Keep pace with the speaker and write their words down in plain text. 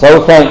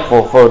So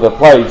thankful for the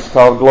place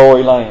called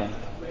Glory Land.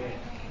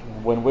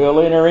 When we'll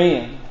enter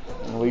in,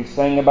 and we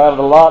sing about it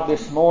a lot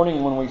this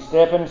morning, when we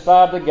step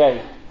inside the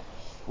gate,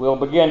 we'll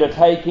begin to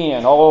take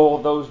in all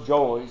of those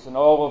joys and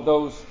all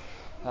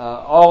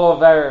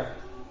of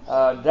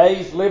our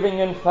days living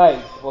in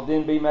faith will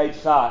then be made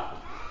sight.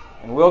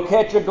 And we'll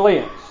catch a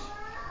glimpse.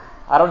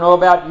 I don't know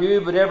about you,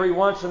 but every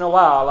once in a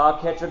while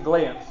I'll catch a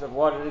glimpse of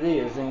what it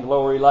is in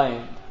Glory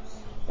Land.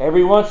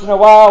 Every once in a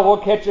while we'll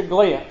catch a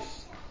glimpse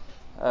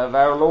of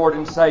our Lord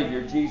and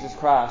Savior, Jesus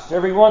Christ.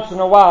 Every once in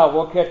a while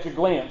we'll catch a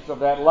glimpse of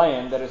that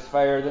land that is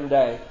fairer than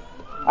day.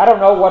 I don't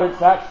know what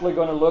it's actually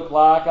going to look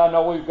like. I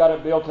know we've got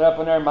it built up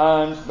in our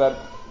minds, but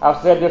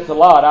I've said this a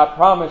lot. I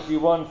promise you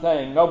one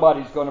thing,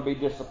 nobody's going to be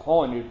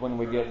disappointed when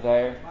we get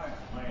there.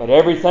 But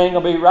everything will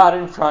be right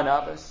in front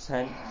of us,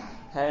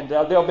 and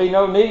there'll be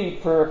no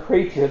need for a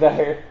preacher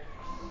there,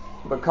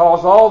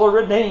 because all the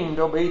redeemed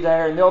will be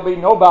there, and there'll be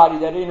nobody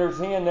that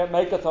enters in that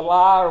maketh a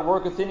lie or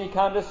worketh any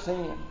kind of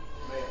sin.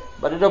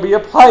 But it'll be a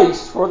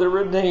place for the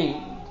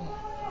redeemed,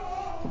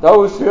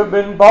 those who have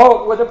been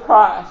bought with a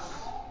price.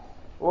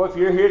 Well, if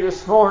you're here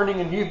this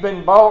morning and you've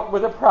been bought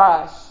with a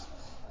price,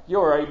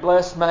 you're a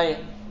blessed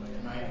man.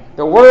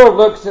 The world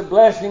looks at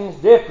blessings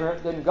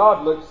different than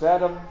God looks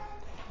at them.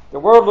 The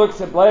world looks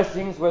at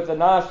blessings with a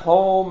nice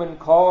home and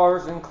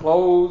cars and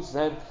clothes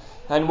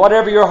and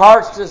whatever your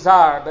heart's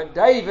desire. But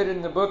David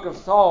in the book of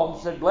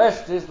Psalms said,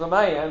 "Blessed is the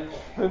man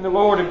whom the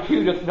Lord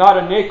imputeth not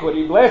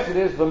iniquity. Blessed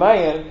is the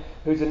man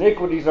whose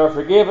iniquities are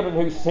forgiven and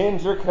whose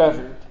sins are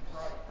covered."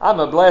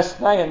 I'm a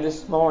blessed man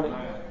this morning.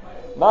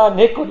 My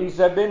iniquities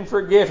have been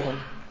forgiven,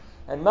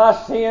 and my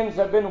sins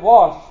have been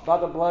washed by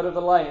the blood of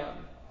the Lamb.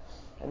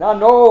 And I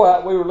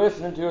know we were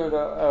listening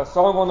to a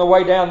song on the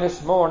way down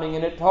this morning,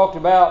 and it talked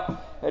about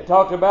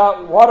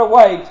what a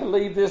way to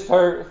leave this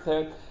earth.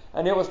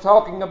 And it was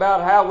talking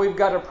about how we've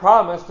got a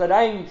promise that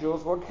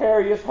angels will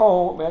carry us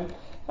home.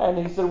 And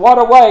he said, what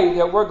a way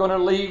that we're going to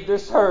leave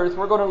this earth.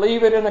 We're going to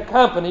leave it in the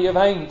company of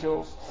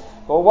angels.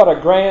 Well, what a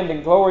grand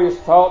and glorious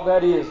thought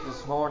that is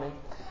this morning.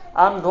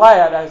 I'm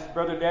glad, as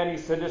Brother Danny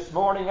said this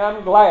morning,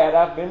 I'm glad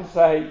I've been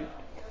saved.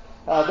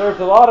 There's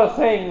a lot of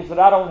things that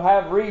I don't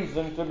have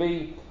reason to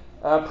be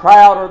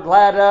proud or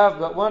glad of,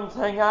 but one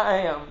thing I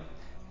am,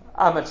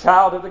 I'm a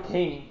child of the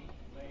King.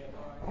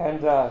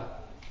 And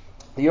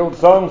the old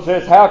song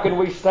says, how can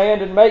we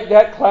stand and make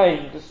that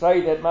claim to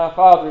say that my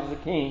Father is the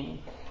King?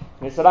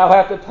 And he said, I'll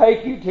have to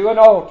take you to an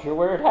altar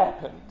where it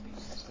happened.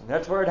 And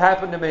that's where it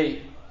happened to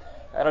me.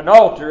 At an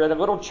altar at a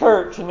little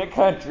church in the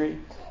country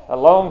a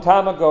long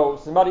time ago.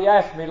 Somebody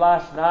asked me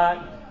last night,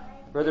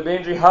 Brother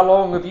Benji, how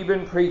long have you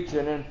been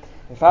preaching? And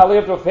if I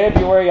live till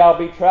February, I'll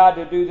be trying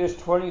to do this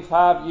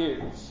 25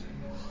 years.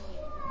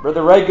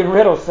 Brother Reagan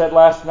Riddle said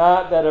last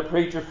night that a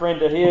preacher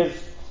friend of his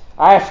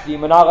asked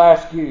him, and I'll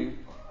ask you.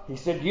 He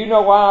said, you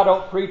know why I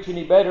don't preach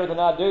any better than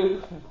I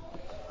do?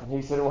 And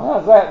he said, well,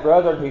 how's that,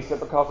 brother? And he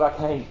said, because I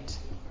can't.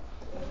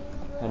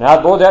 And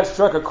boy, that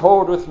struck a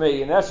chord with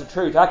me, and that's the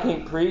truth. I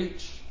can't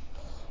preach.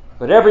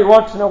 But every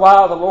once in a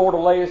while, the Lord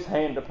will lay His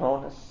hand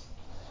upon us.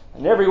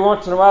 And every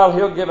once in a while,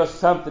 He'll give us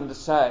something to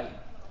say.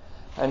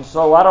 And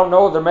so, I don't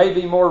know, there may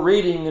be more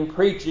reading than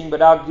preaching,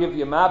 but I'll give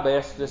you my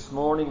best this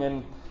morning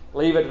and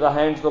leave it to the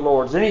hands of the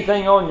Lord. Is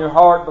anything on your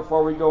heart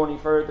before we go any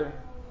further?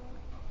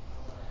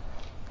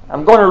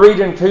 I'm going to read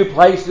in two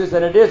places,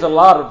 and it is a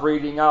lot of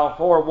reading. I'll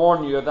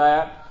forewarn you of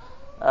that.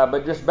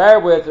 But just bear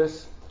with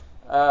us.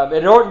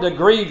 It oughtn't to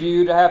grieve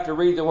you to have to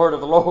read the Word of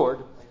the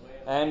Lord.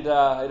 And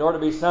it ought to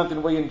be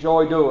something we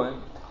enjoy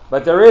doing.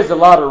 But there is a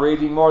lot of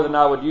reading, more than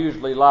I would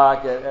usually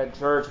like at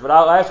church. But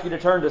I'll ask you to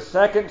turn to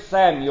 2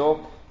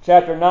 Samuel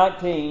chapter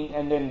 19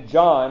 and then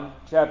John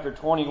chapter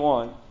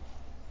 21.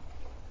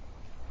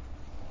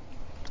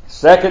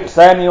 2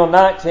 Samuel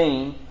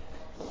 19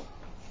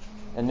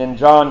 and then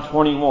John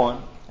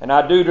 21. And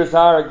I do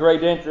desire a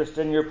great interest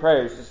in your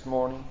prayers this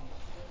morning.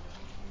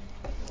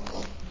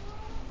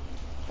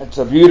 It's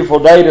a beautiful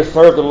day to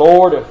serve the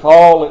Lord.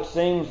 Fall, it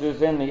seems,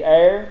 is in the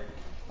air.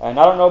 And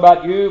I don't know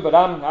about you, but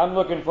I'm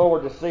looking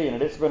forward to seeing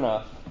it. It's been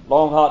a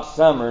long, hot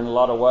summer in a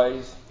lot of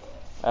ways.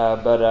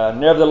 But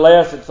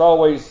nevertheless, it's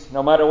always,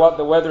 no matter what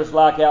the weather's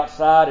like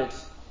outside,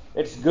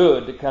 it's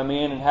good to come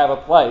in and have a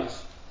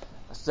place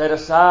set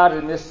aside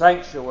in this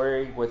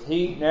sanctuary with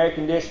heat and air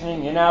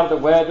conditioning, in out of the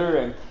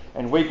weather,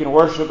 and we can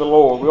worship the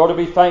Lord. We ought to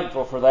be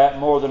thankful for that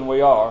more than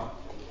we are.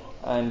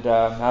 And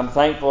I'm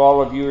thankful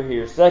all of you are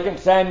here. 2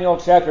 Samuel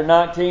chapter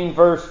 19,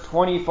 verse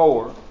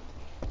 24.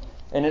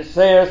 And it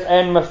says,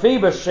 And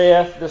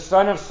Mephibosheth, the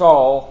son of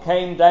Saul,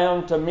 came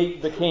down to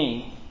meet the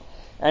king,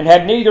 and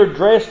had neither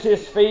dressed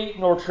his feet,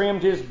 nor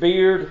trimmed his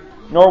beard,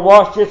 nor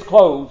washed his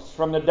clothes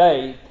from the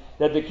day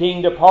that the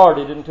king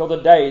departed until the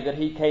day that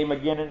he came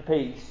again in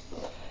peace.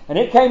 And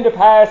it came to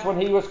pass,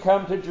 when he was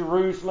come to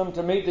Jerusalem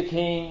to meet the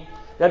king,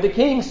 that the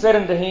king said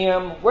unto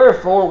him,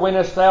 Wherefore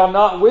wentest thou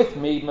not with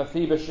me,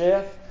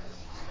 Mephibosheth?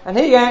 And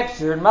he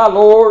answered, My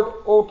lord,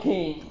 O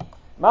king,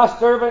 my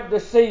servant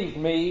deceived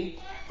me,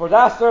 for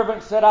thy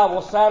servant said, I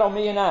will saddle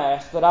me an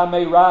ass, that I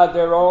may ride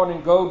thereon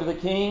and go to the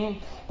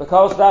king,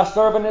 because thy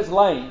servant is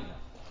lame.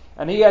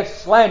 and he hath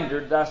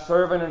slandered thy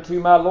servant unto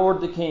my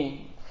lord the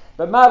king.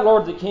 But my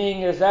lord the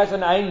king is as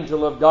an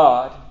angel of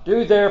God.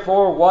 Do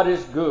therefore what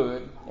is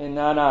good in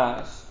thine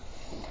eyes.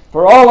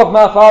 For all of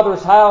my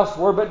father's house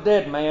were but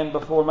dead men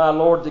before my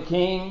lord the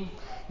king.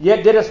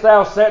 Yet didst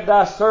thou set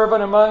thy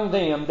servant among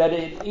them that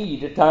did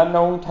eat at thine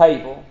own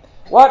table.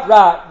 What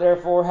right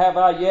therefore have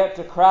I yet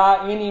to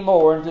cry any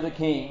more unto the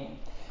king?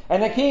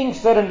 And the king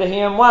said unto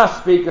him, Why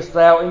speakest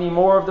thou any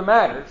more of the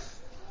matters?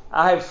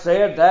 I have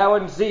said, Thou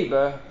and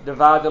Ziba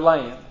divide the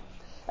land.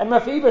 And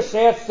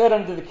Mephibosheth said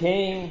unto the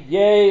king,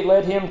 Yea,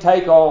 let him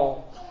take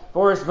all,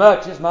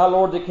 forasmuch as my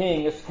lord the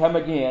king is come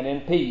again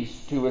in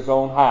peace to his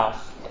own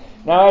house.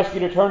 Now I ask you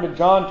to turn to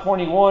John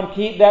 21.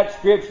 Keep that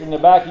scripture in the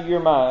back of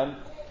your mind.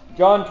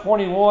 John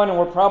 21, and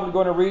we're probably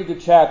going to read the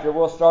chapter.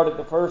 We'll start at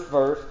the first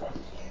verse.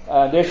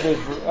 This is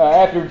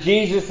after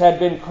Jesus had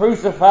been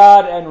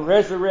crucified and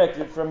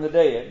resurrected from the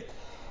dead.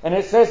 And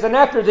it says, And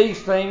after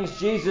these things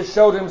Jesus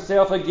showed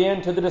himself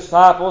again to the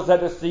disciples at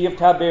the Sea of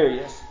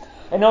Tiberias.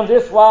 And on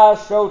this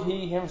wise showed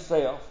he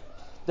himself.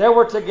 There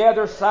were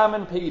together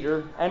Simon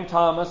Peter and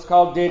Thomas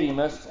called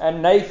Didymus,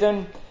 and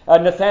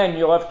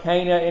Nathanael of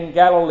Cana in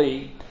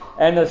Galilee,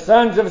 and the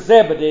sons of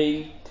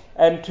Zebedee,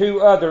 and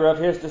two other of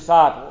his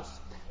disciples.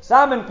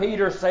 Simon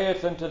Peter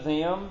saith unto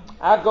them,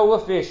 I go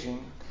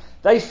a-fishing.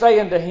 They say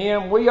unto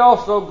him, We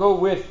also go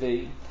with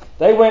thee.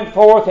 They went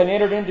forth and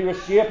entered into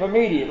a ship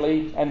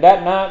immediately, and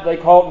that night they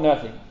caught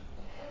nothing.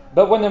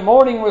 But when the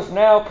morning was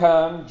now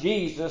come,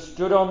 Jesus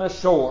stood on the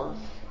shore,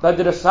 but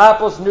the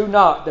disciples knew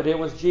not that it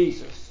was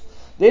Jesus.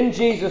 Then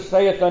Jesus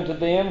saith unto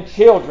them,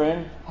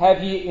 Children,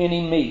 have ye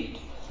any meat?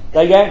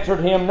 They answered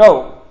him,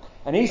 No.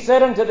 And he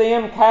said unto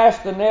them,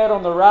 Cast the net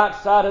on the right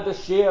side of the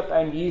ship,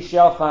 and ye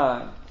shall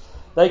find.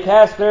 They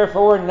cast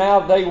therefore, and now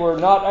they were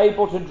not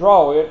able to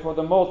draw it for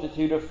the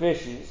multitude of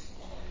fishes.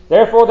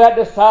 Therefore that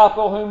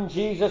disciple whom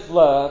Jesus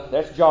loved,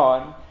 that's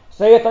John,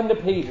 saith unto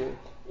Peter,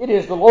 It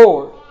is the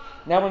Lord.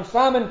 Now when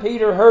Simon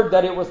Peter heard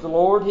that it was the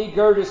Lord, he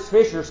girt his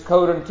fisher's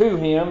coat unto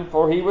him,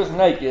 for he was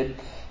naked,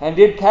 and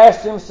did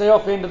cast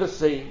himself into the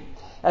sea.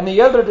 And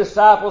the other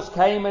disciples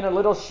came in a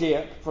little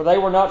ship, for they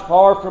were not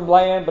far from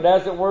land, but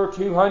as it were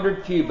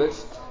 200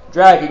 cubits,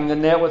 dragging the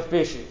net with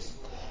fishes.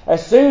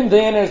 As soon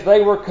then as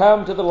they were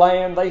come to the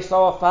land, they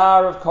saw a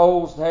fire of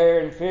coals there,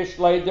 and fish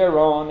laid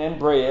thereon, and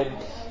bread.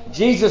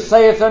 Jesus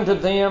saith unto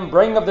them,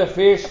 Bring of the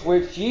fish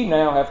which ye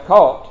now have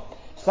caught.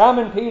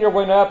 Simon Peter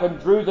went up and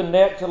drew the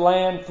net to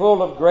land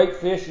full of great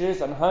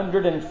fishes,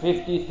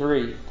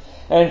 153.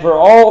 And for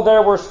all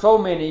there were so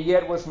many,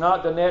 yet was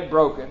not the net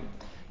broken.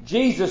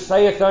 Jesus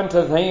saith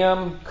unto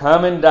them,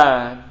 Come and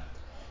dine.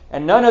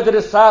 And none of the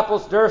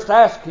disciples durst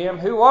ask him,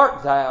 Who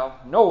art thou?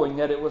 Knowing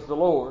that it was the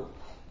Lord.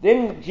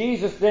 Then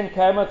Jesus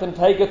cometh and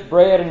taketh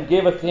bread and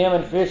giveth them,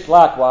 and fish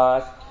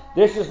likewise.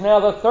 This is now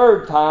the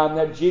third time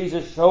that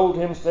Jesus showed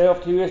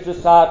himself to his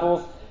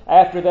disciples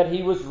after that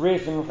he was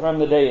risen from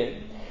the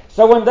dead.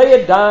 So when they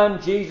had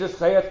dined, Jesus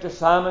saith to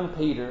Simon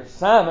Peter,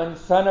 Simon,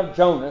 son of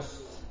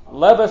Jonas,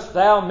 lovest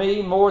thou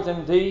me more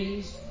than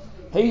these?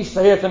 He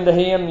saith unto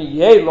him,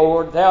 Yea,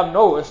 Lord, thou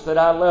knowest that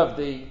I love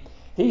thee.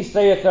 He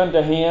saith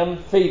unto him,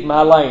 Feed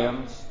my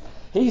lambs.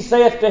 He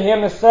saith to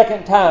him the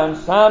second time,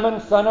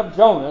 Simon, son of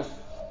Jonas,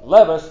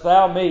 lovest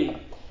thou me?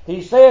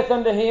 He saith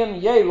unto him,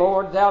 Yea,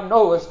 Lord, thou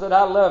knowest that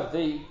I love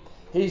thee.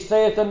 He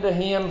saith unto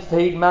him,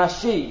 Feed my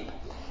sheep.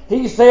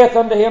 He saith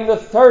unto him the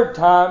third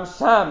time,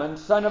 Simon,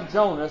 son of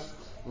Jonas,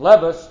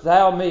 lovest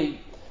thou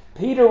me?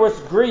 Peter was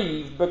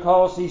grieved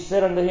because he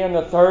said unto him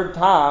the third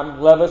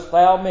time, Lovest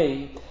thou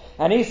me?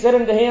 And he said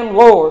unto him,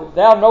 Lord,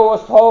 thou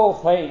knowest all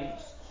things.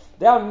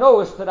 Thou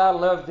knowest that I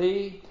love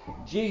thee.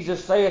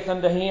 Jesus saith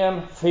unto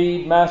him,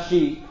 Feed my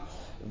sheep.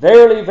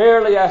 Verily,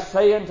 verily, I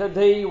say unto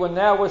thee, when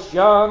thou wast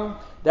young,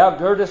 thou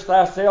girdest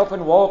thyself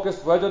and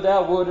walkest whither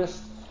thou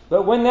wouldest.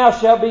 But when thou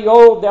shalt be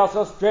old, thou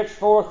shalt stretch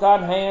forth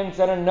thine hands,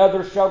 and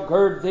another shall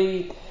gird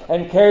thee,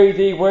 and carry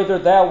thee whither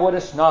thou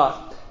wouldest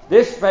not.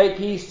 This spake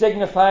he,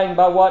 signifying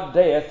by what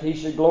death he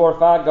should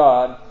glorify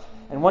God.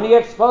 And when he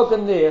had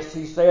spoken this,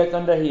 he saith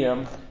unto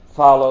him,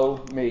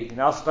 Follow me.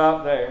 And I'll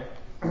stop there.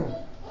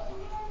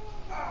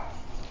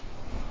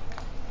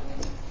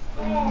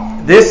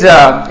 This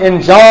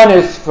in John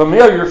is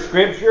familiar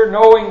scripture,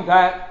 knowing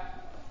that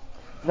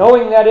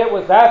it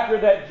was after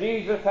that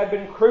Jesus had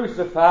been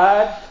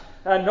crucified,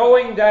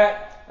 knowing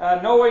that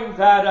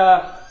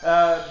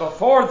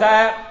before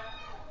that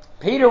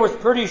Peter was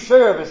pretty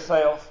sure of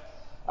himself.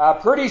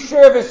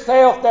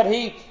 That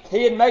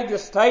he had made the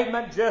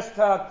statement just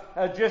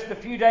a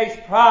few days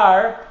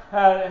prior,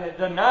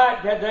 the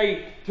night that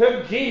they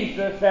took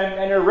Jesus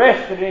and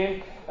arrested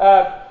him.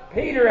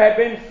 Peter had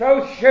been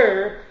so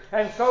sure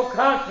and so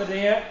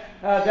confident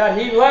that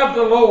he loved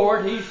the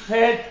Lord. He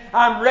said,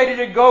 I'm ready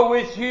to go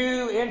with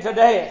you into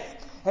death.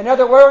 In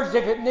other words,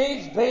 if it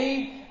needs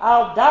be,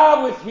 I'll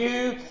die with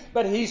you.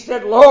 But he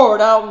said,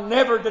 Lord, I'll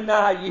never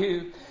deny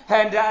you.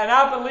 And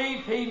I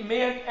believe he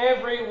meant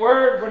every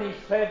word when he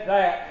said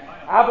that.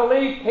 I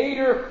believe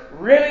Peter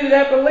really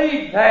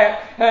believed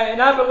that,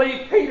 and I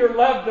believe Peter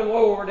loved the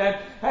Lord.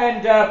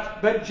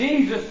 But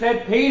Jesus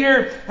said,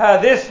 Peter,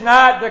 this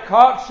night the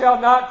cock shall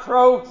not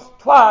crow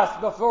twice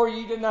before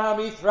you deny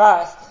me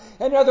thrice.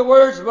 In other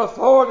words,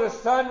 before the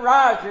sun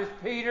rises,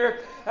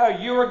 Peter,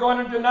 you are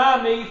going to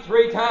deny me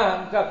 3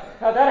 times. That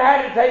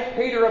had to take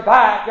Peter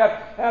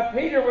aback.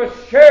 Peter was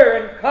sure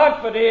and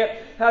confident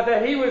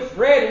that he was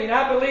ready, and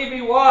I believe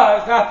he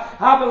was.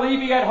 I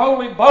believe he had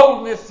holy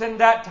boldness in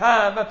that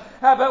time.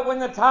 But when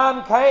the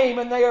time came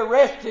and they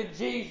arrested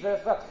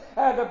Jesus,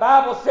 the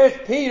Bible says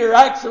Peter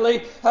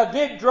actually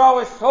did draw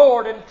his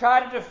sword and try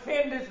to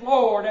defend his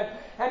Lord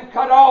and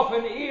cut off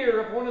an ear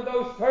of one of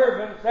those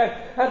servants.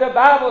 And the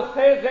Bible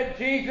says that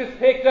Jesus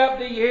picked up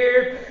the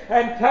ear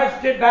and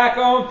touched it back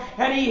on,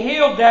 and he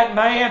healed that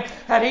man,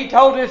 and he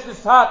told his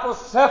disciples,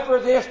 suffer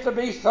this to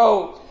be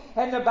so.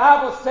 And the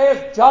Bible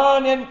says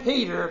John and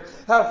Peter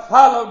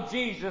followed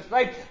Jesus.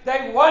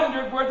 They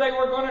wondered where they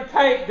were going to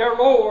take their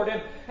Lord.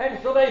 And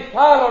so they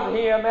followed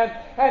him.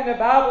 And the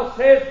Bible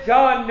says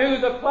John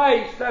knew the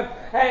place.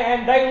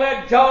 And they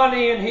let John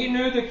in. He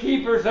knew the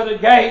keepers of the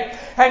gate.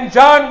 And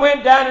John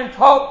went down and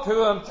talked to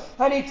them.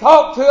 And he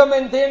talked to them,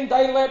 and then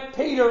they let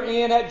Peter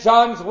in at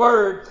John's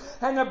word.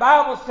 And the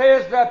Bible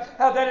says that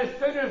as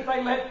soon as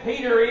they let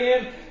Peter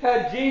in,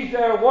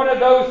 one of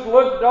those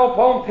looked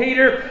upon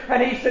Peter,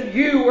 and he said,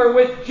 you were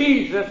with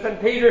Jesus. And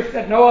Peter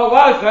said, no,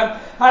 I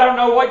wasn't. I don't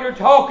know what you're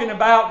talking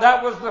about.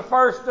 That was the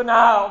first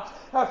denial.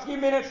 A few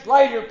minutes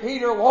later,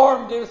 Peter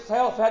warmed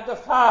himself at the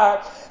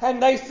fire.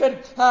 And they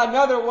said,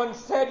 another one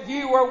said,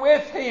 you were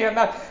with him.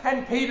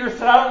 And Peter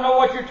said, I don't know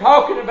what you're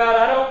talking about.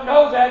 I don't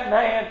know that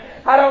man.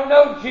 I don't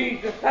know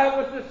Jesus. That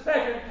was the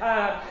second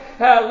time.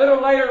 A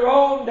little later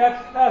on,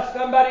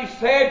 somebody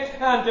said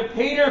to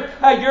Peter,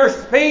 your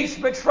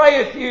speech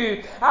betrayeth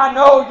you. I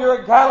know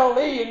you're a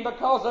Galilean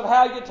because of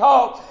how you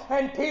talk.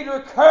 And Peter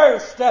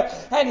cursed,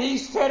 and he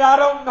said, I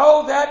don't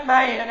know that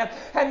man.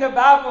 And the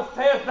Bible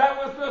says that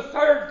was the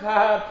third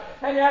time.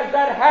 And as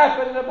that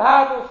happened, the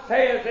Bible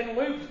says in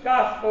Luke's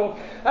Gospel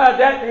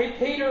that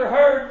Peter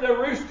heard the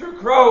rooster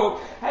crow,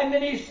 and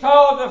then he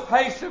saw the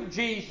face of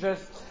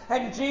Jesus.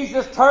 And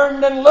Jesus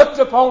turned and looked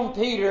upon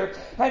Peter,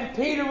 and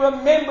Peter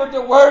remembered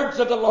the words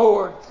of the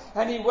Lord,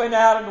 and he went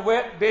out and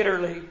wept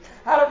bitterly.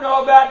 I don't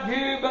know about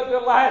you, but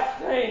the last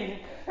thing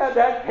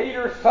that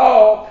Peter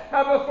saw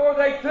before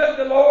they took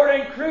the Lord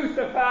and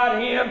crucified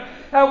him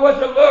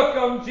was a look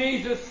on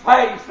Jesus'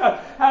 face,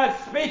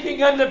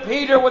 speaking unto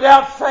Peter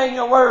without saying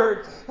a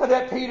word,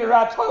 that Peter,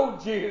 I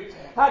told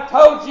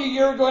you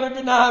you're going to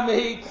deny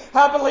me.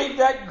 I believe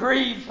that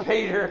grieves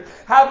Peter.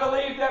 I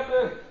believe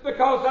that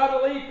because I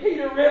believe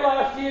Peter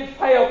realized he had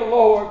failed the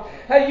Lord.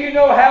 You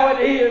know how it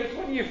is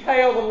when you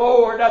fail the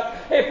Lord.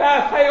 If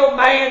I fail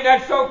man,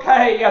 that's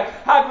okay.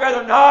 I'd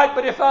rather not,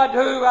 but if I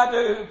do, I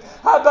do.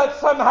 But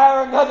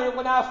somehow or another,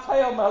 when I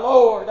fail my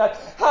Lord,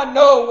 I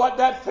know what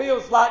that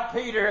feels like,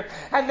 Peter.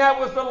 And that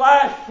was the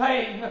last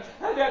thing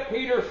that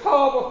Peter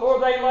saw before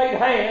they laid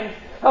hands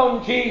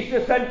on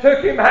Jesus and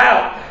took him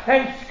out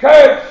and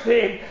scourged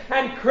him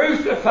and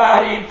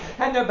crucified him.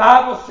 And the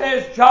Bible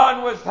says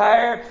John was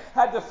there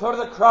at the foot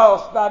of the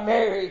cross by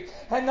Mary.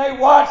 And they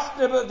watched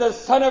the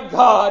Son of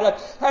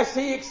God as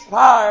he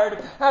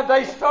expired.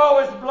 They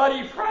saw his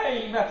bloody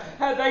frame.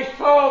 They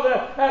saw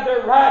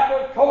the rack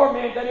of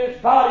torment that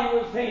his body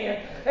was in.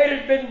 It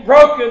had been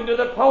broken to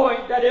the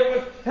point that it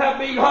was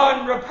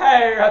beyond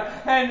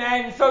repair.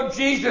 And so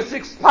Jesus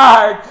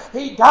expired.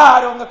 He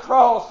died on the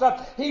cross.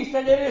 He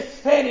said, it is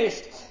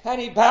finished. And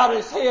he bowed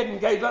his head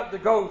and gave up the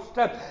ghost.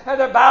 And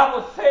the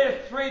Bible says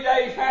 3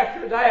 days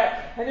after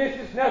that, and this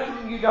is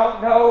nothing you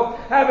don't know,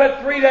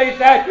 but 3 days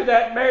after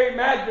that, Mary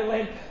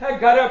Magdalene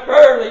got up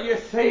early, you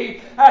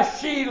see.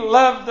 She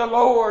loved the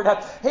Lord.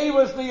 He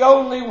was the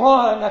only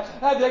one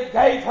that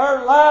gave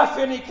her life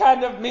any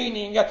kind of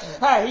meaning.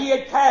 He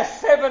had cast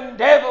 7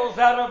 devils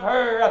out of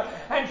her,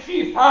 and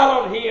she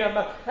followed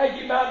him.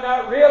 You might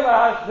not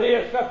realize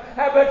this,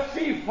 but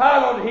she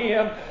followed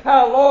him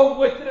along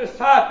with the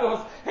disciples.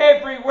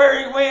 Everywhere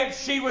he went,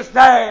 she was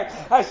there.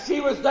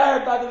 She was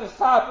there by the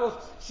disciples.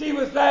 She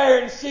was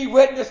there and she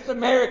witnessed the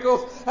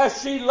miracles.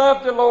 She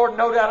loved the Lord,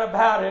 no doubt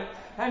about it.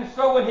 And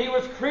so when he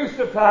was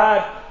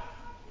crucified,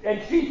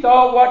 and she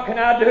thought, what can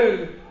I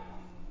do?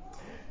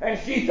 And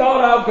she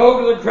thought, I'll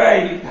go to the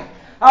grave.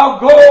 I'll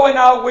go and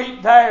I'll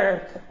weep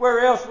there.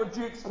 Where else would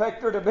you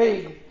expect her to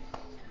be?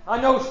 I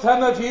know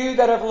some of you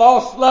that have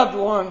lost loved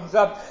ones.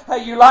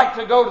 You like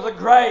to go to the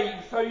grave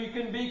so you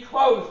can be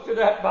close to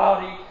that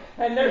body.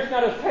 And there's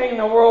not a thing in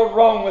the world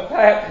wrong with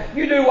that.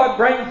 You do what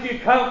brings you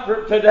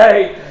comfort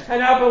today.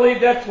 And I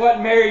believe that's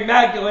what Mary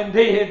Magdalene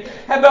did.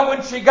 But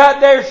when she got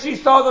there, she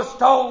saw the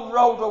stone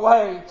rolled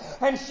away.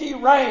 And she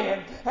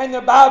ran. And the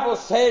Bible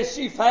says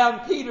she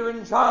found Peter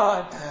and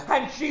John.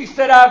 And she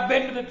said, I've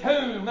been to the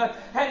tomb.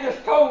 And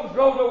the stones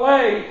rolled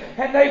away.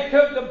 And they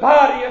took the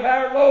body of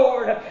our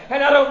Lord.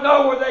 And I don't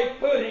know where they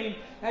put him.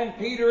 and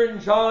Peter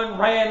and John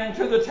ran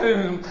into the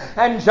tomb,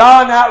 and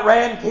John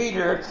outran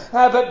Peter.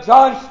 But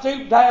John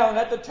stooped down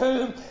at the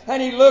tomb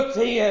and he looked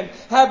in.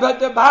 But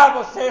the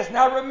Bible says,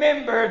 now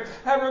remember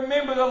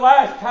the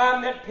last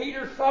time that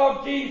Peter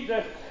saw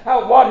Jesus,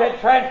 what had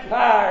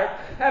transpired.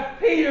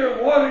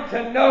 Peter wanted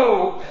to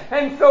know.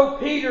 And so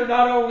Peter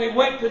not only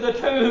went to the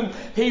tomb,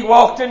 he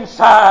walked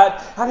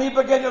inside and he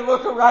began to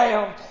look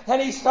around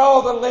and he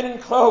saw the linen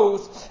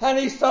clothes and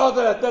he saw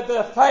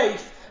the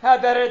face,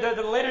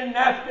 the linen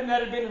napkin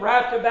that had been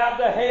wrapped about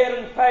the head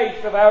and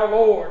face of our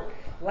Lord,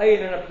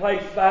 laying in a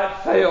place by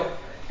itself.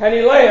 And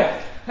he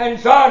left, and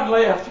John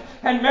left,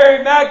 and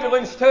Mary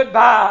Magdalene stood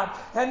by,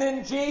 and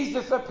then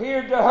Jesus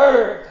appeared to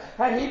her,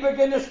 and he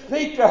began to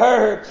speak to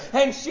her,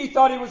 and she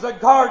thought he was a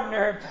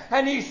gardener,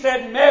 and he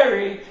said,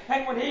 Mary,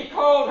 and when he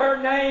called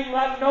her name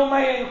like no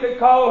man could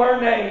call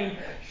her name,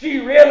 she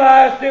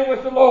realized it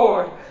was the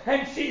Lord,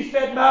 and she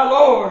said, my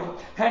Lord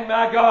and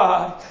my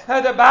God.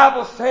 The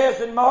Bible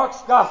says in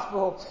Mark's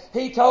Gospel,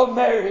 he told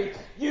Mary,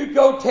 you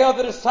go tell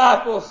the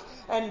disciples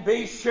and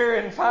be sure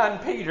and find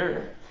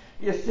Peter.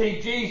 You see,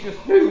 Jesus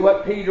knew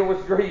what Peter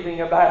was grieving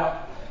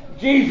about.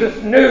 Jesus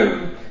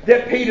knew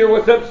that Peter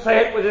was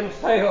upset with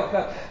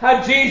himself.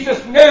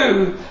 Jesus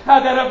knew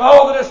that of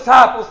all the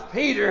disciples,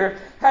 Peter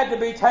had to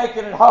be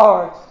taken at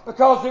heart,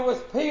 because it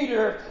was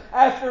Peter,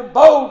 after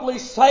boldly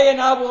saying,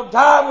 I will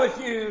die with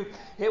you,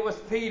 it was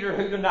Peter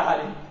who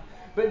denied him.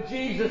 But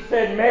Jesus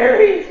said,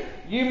 Mary,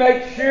 you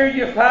make sure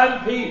you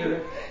find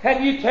Peter,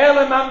 and you tell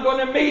him I'm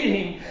going to meet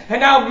him,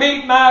 and I'll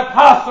meet my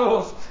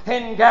apostles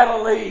in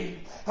Galilee.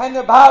 And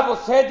the Bible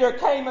said there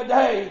came a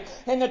day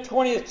in the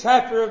 20th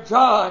chapter of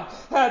John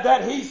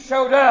that he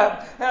showed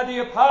up.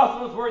 The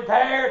apostles were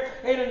there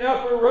in an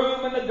upper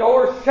room and the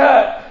door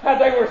shut.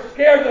 They were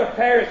scared of the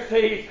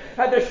Pharisees.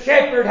 The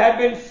shepherd had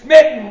been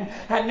smitten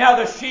and now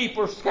the sheep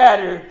were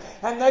scattered.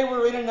 And they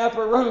were in an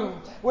upper room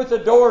with the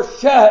doors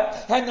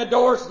shut and the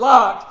doors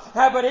locked.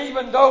 But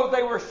even though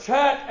they were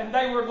shut and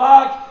they were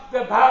locked,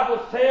 the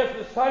Bible says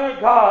the Son of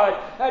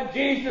God,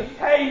 Jesus,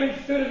 came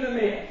and stood in the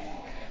midst.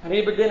 And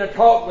he began to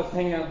talk with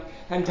him.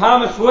 And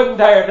Thomas wasn't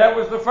there. That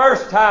was the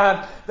first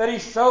time that he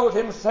showed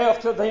himself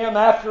to them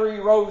after he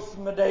rose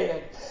from the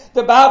dead.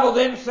 The Bible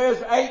then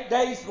says 8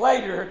 days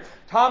later,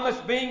 Thomas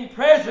being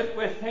present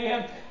with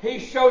him, he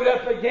showed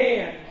up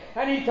again.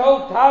 And he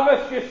told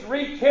Thomas, just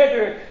reach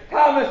hither.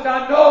 Thomas,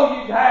 I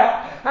know you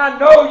doubt. I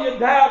know you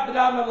doubt that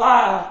I'm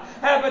alive.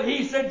 But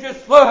he said,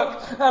 just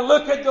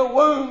look at the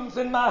wounds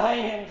in my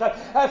hands.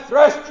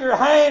 Thrust your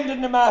hand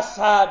into my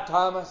side,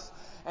 Thomas.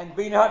 And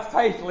be not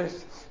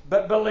faithless,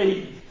 but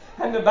believe.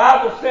 And the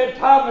Bible said,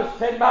 Thomas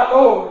said, my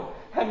Lord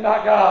and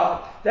my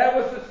God. That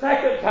was the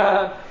second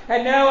time.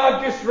 And now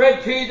I've just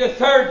read to you the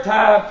third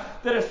time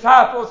the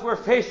disciples were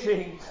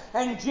fishing.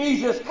 And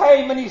Jesus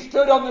came and he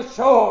stood on the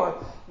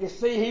shore. You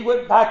see, he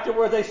went back to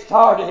where they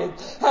started.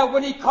 And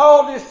when he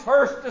called his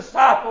first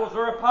disciples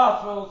or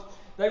apostles,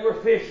 they were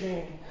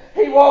fishing.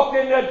 He walked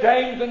into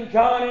James and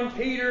John and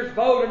Peter's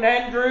boat and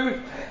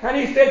Andrew's, and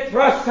he said,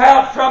 thrust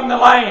out from the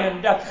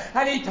land.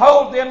 And he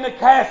told them to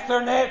cast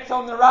their nets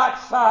on the right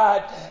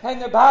side.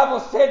 And the Bible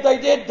said they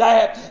did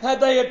that.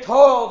 They had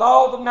toiled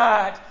all the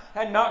night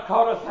and not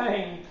caught a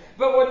thing.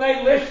 But when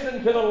they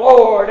listened to the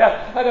Lord,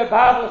 the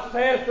Bible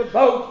says the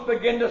boats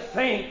began to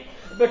sink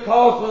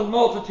because of the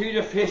multitude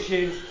of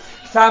fishes.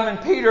 Simon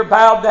Peter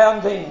bowed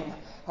down then,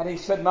 and he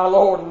said, my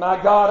Lord and my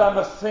God, I'm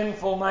a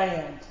sinful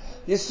man.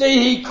 You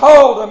see, he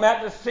called them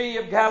at the Sea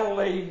of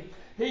Galilee.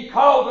 He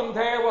called them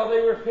there while they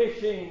were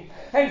fishing.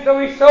 And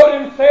so he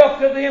showed himself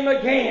to them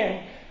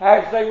again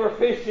as they were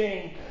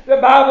fishing. The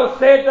Bible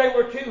said they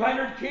were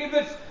 200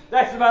 cubits.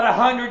 That's about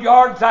 100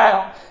 yards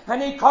out.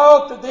 And he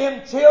called to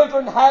them,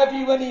 children, have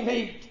you any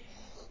meat?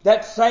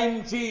 That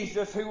same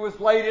Jesus who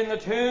was laid in the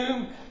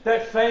tomb,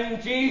 that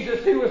same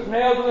Jesus who was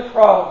nailed to the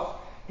cross,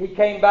 he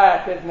came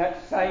back in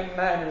that same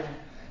manner.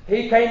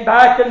 He came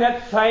back in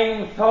that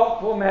same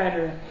thoughtful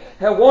manner,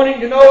 wanting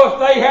to know if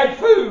they had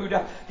food.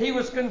 He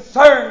was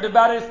concerned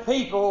about his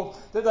people,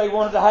 that they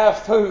wanted to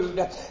have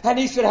food. And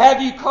he said,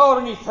 have you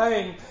caught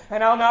anything?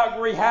 And I'll not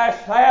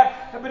rehash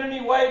that. But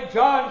anyway,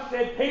 John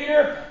said,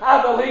 Peter,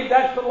 I believe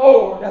that's the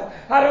Lord.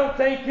 I don't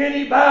think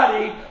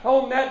anybody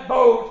on that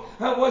boat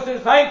was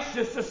as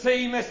anxious to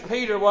see him as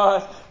Peter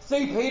was.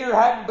 See, Peter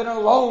hadn't been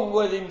alone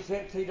with him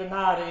since he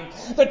denied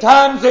him. The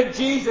times that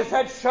Jesus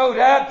had showed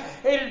up,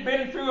 it had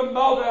been through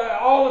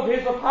all of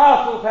his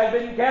apostles had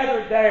been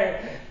gathered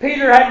there.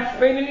 Peter hadn't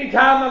spent any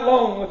time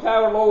alone with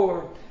our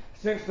Lord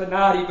since the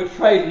night he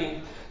betrayed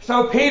him.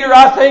 So Peter,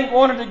 I think,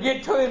 wanted to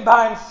get to him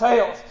by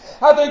himself.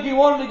 I think he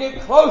wanted to get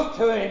close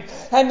to him.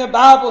 And the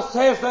Bible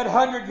says that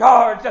 100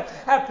 yards,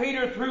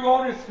 Peter threw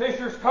on his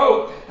fisher's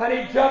coat and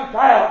he jumped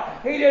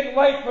out. He didn't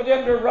wait for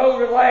them to row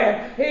to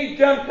land. He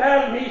jumped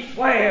out and he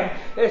swam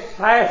as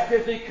fast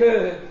as he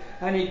could.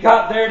 And he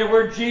got there to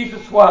where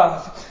Jesus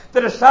was. The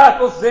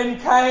disciples then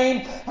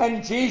came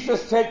and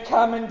Jesus said,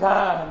 come and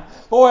dine.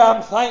 Boy,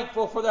 I'm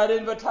thankful for that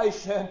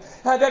invitation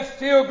that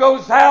still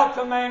goes out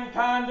to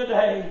mankind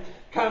today.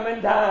 Come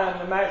and dine,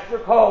 the Master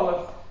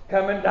calleth,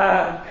 come and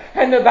dine.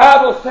 And the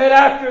Bible said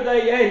after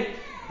they ate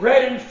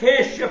bread and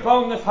fish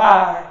upon the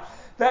fire,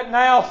 that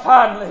now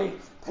finally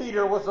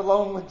Peter was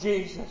alone with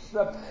Jesus.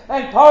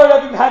 And part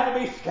of him had to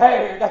be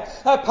scared.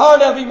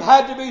 Part of him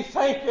had to be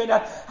thinking,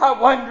 I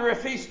wonder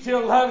if he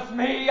still loves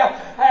me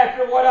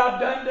after what I've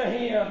done to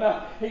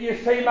him. You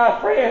see, my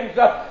friends,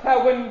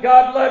 when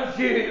God loves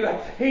you,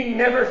 He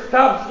never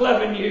stops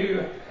loving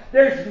you.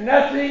 There's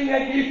nothing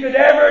that you could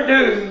ever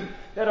do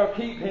that'll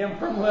keep Him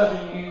from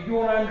loving you. You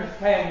want to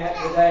understand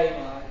that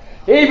today.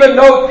 Even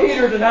though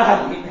Peter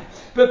denied Him,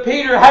 but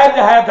Peter had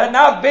to have that. And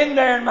I've been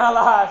there in my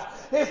life.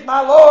 Is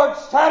my Lord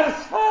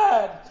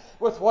satisfied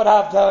with what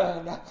I've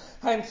done?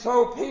 And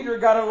so Peter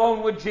got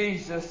alone with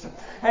Jesus.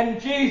 And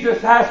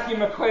Jesus asked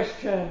him a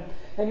question.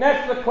 And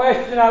that's the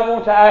question I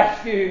want to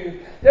ask you.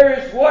 There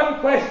is one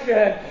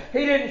question.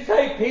 He didn't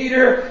say,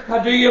 Peter,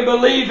 do you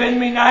believe in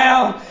me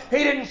now? He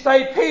didn't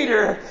say,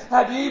 Peter,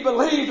 do you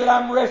believe that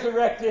I'm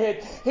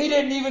resurrected? He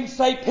didn't even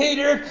say,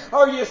 Peter,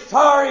 are you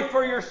sorry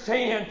for your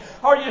sin?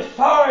 Are you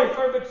sorry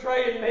for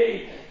betraying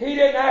me? He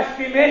didn't ask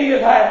him any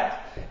of that.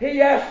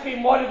 He asked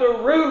him what the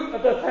root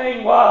of the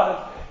thing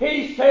was.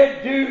 He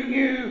said, do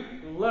you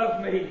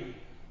love me?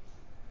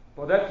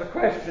 Well, that's the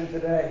question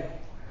today.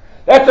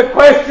 That's a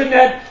question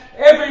that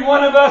every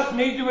one of us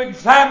need to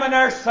examine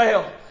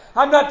ourselves.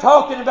 I'm not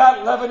talking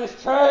about loving His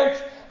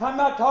church. I'm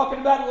not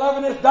talking about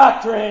loving His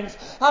doctrines.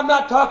 I'm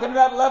not talking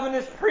about loving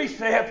His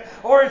precepts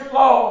or His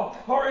law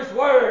or His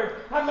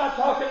word. I'm not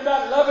talking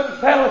about loving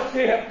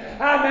fellowship.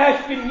 I'm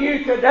asking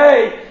you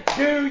today,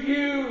 do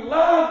you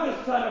love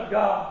the Son of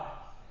God?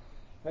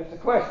 That's the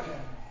question.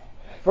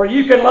 For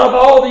you can love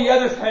all the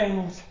other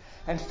things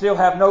and still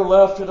have no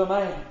love to the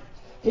man.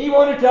 He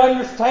wanted to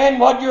understand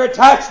what your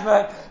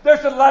attachment.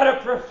 There's a lot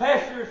of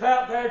professors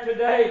out there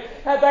today.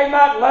 They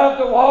might love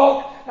to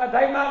walk.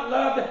 They might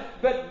love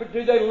but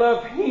do they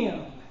love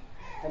Him?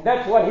 And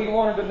that's what he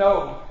wanted to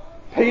know.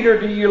 Peter,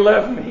 do you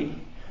love me?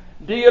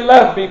 Do you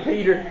love me,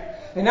 Peter?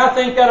 And I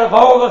think out of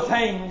all the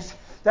things,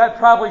 that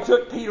probably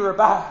took Peter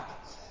aback.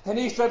 And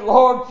he said,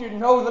 Lord, you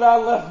know that I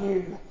love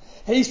you.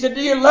 He said,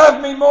 do you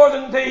love me more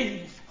than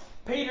these?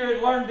 Peter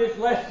had learned his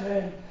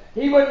lesson.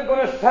 He wasn't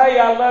going to say,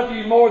 I love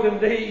you more than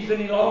these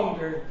any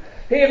longer.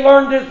 He had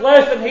learned his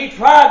lesson. He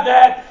tried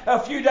that a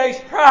few days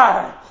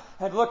prior.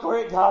 And look where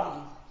it got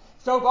him.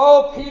 So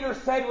all Peter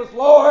said was,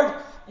 Lord,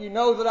 you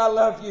know that I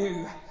love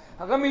you.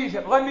 Now, let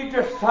me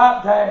just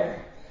stop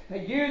there. Now,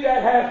 you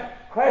that have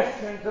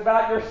questions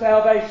about your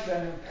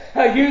salvation,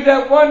 you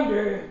that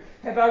wonder,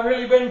 have I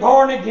really been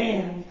born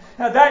again?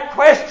 Now, that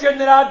question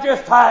that I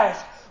just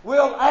asked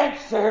will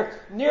answer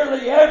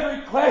nearly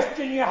every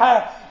question you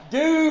have.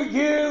 Do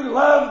you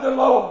love the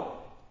Lord?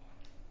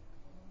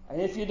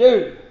 And if you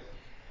do,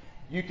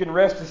 you can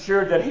rest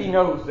assured that He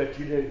knows that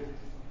you do.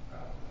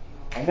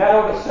 And that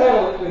ought to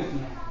settle it with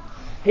you.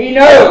 He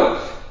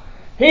knows.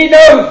 He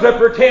knows the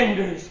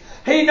pretenders.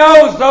 He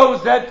knows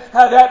those that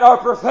are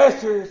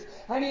professors.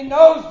 And He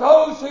knows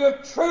those who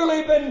have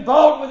truly been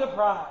bought with a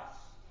price.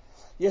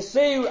 You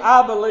see,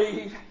 I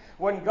believe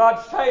when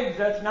God saves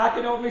us, and I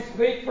can only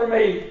speak for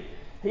me,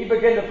 He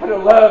began to put a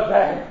love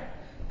there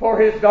for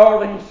His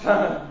darling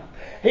Son.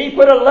 He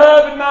put a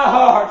love in my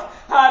heart.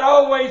 I'd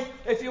always,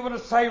 if you want to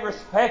say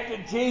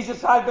respected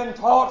Jesus, I'd been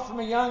taught from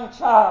a young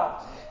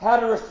child how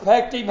to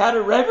respect Him, how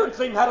to reverence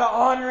Him, how to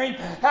honor Him,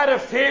 how to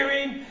fear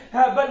Him.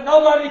 But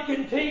nobody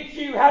can teach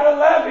you how to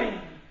love Him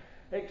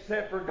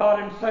except for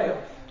God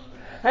Himself.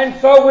 And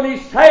so when He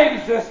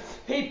saves us,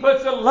 He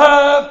puts a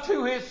love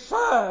to His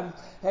Son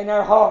in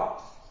our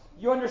hearts.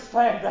 You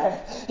understand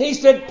that? He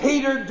said,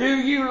 Peter, do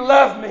you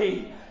love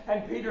me?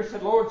 And Peter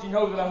said, Lord, you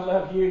know that I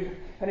love you.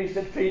 And he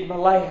said, feed my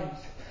lambs.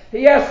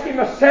 He asked him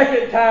a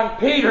second time,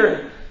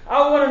 Peter,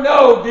 I want to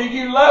know, do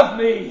you love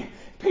me?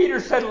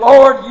 Peter said,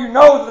 Lord, you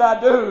know that I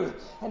do.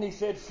 And he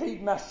said,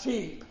 feed my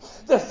sheep.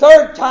 The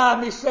third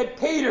time he said,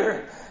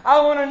 Peter,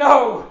 I want to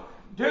know,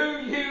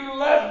 do you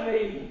love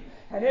me?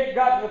 And it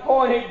got to the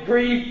point it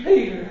grieved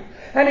Peter.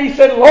 And he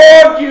said,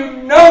 Lord,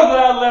 you know that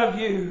I love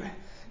you.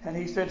 And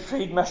he said,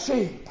 feed my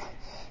sheep.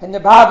 And the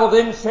Bible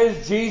then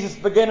says Jesus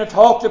began to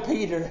talk to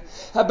Peter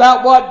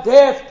about what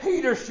death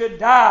Peter should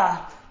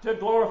die to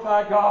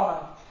glorify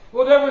God.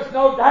 Well, there was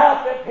no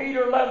doubt that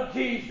Peter loved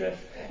Jesus.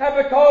 And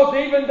because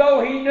even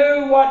though he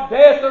knew what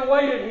death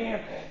awaited him,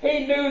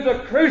 he knew the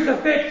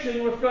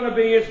crucifixion was going to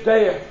be his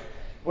death.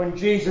 When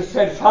Jesus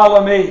said,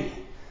 follow me,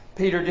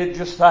 Peter did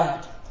just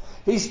that.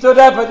 He stood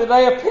up at the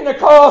day of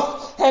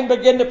Pentecost and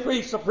began to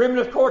preach. The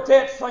Primitive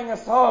Quartet sang a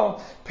song,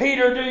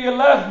 Peter, do you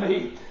love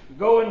me?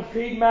 Go and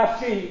feed my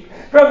sheep.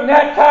 From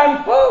that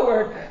time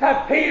forward,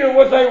 Peter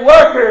was a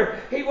worker.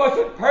 He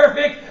wasn't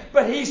perfect,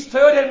 but he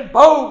stood and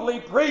boldly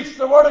preached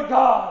the Word of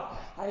God.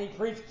 And he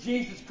preached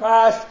Jesus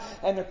Christ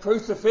and the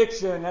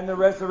crucifixion and the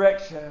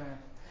resurrection.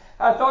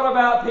 I thought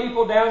about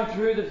people down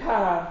through the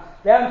time,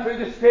 down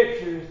through the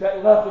Scriptures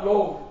that loved the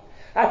Lord.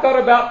 I thought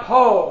about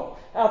Paul.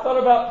 I thought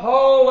about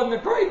Paul and the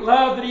great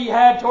love that he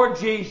had toward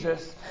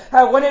Jesus.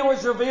 When it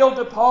was revealed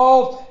to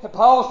Paul,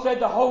 Paul said,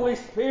 the Holy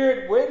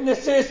Spirit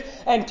witnesses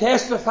and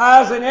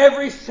testifies in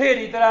every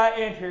city that I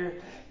enter.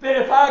 that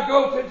if I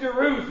go to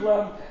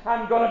Jerusalem,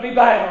 I'm going to be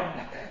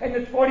bound. In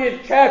the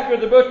 20th chapter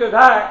of the book of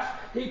Acts,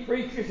 he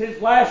preaches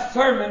his last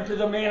sermon to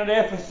the men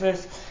at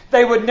Ephesus.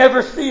 They would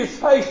never see his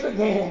face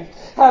again.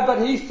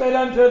 But he said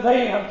unto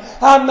them,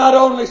 I'm not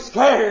only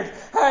scared,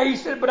 he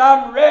said, but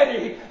I'm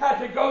ready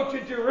to go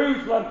to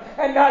Jerusalem,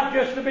 and not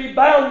just to be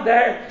bound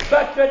there,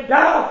 but to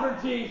die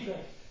for Jesus.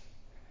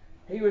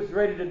 He was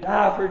ready to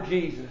die for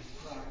Jesus.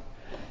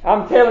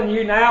 I'm telling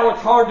you now,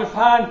 it's hard to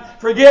find,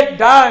 forget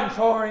dying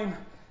for Him.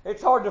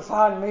 It's hard to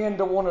find men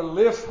to want to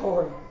live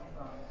for Him.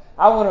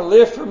 I want to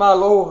live for my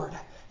Lord.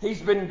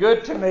 He's been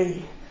good to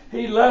me.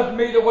 He loved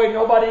me the way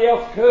nobody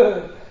else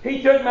could.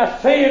 He took my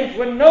sins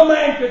when no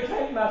man could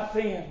take my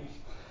sins.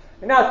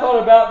 And I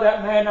thought about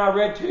that man I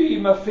read to you,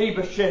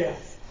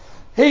 Mephibosheth.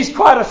 He's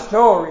quite a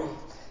story.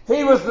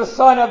 He was the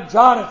son of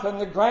Jonathan,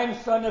 the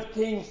grandson of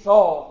King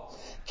Saul.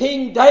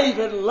 King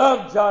David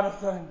loved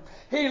Jonathan.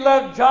 He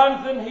loved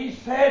Jonathan. He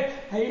said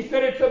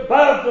it's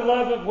above the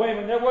love of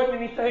women. There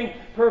wasn't anything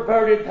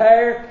perverted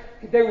there.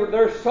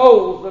 Their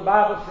souls, the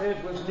Bible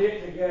says, was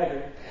knit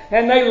together.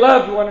 And they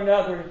loved one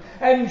another.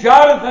 And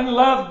Jonathan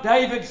loved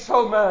David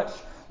so much.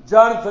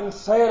 Jonathan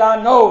said,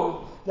 I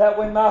know that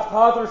when my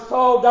father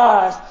Saul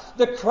dies,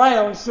 the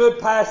crown should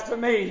pass to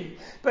me.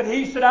 But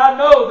he said, I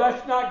know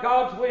that's not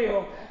God's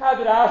will,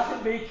 that I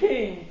should be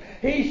king.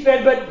 He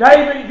said, but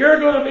David, you're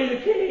going to be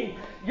the king.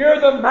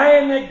 You're the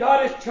man that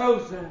God has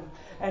chosen.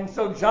 And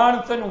so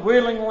Jonathan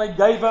willingly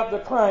gave up the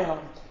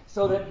crown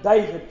so that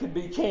David could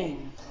be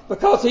king,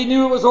 because he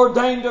knew it was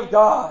ordained of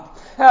God.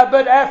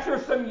 But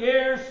after some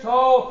years,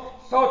 Saul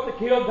sought to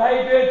kill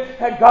David,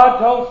 and God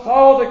told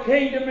Saul, the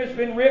kingdom has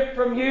been ripped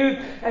from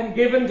you and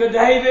given to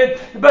David.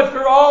 But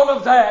for all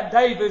of that,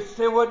 David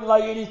still wouldn't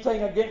lay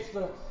anything against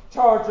the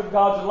charge of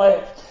God's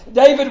elect.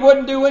 David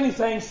wouldn't do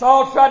anything.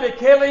 Saul tried to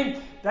kill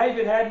him.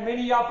 David had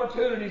many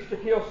opportunities to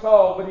kill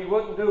Saul, but he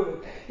wouldn't do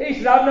it. He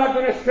said, I'm not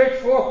going to stretch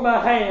forth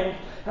my hand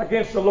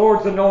against the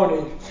Lord's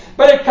anointed.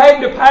 But it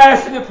came to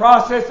pass in the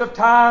process of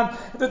time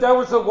that there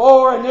was a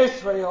war in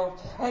Israel,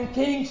 and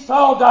King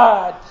Saul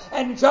died,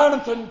 and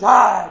Jonathan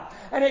died.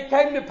 And it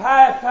came to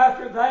pass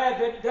after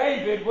that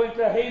David went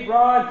to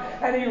Hebron,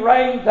 and he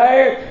reigned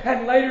there,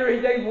 and later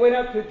they went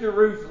up to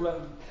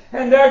Jerusalem.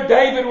 And there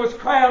David was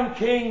crowned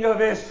king of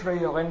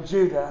Israel and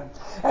Judah.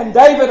 And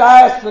David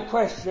asked the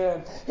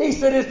question. He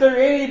said, is there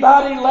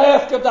anybody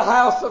left of the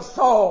house of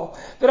Saul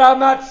that I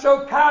might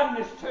show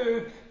kindness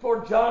to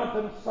for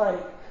Jonathan's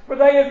sake? For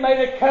they had made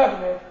a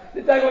covenant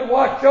that they would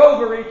watch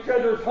over each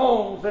other's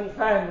homes and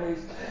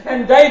families.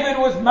 And David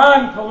was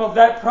mindful of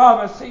that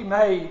promise he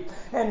made.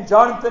 And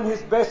Jonathan,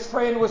 his best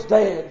friend, was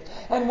dead.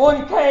 And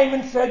one came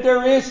and said,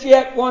 there is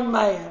yet one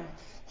man.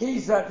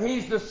 He's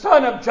the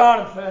son of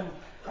Jonathan.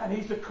 And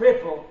he's a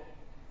cripple.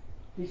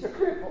 He's a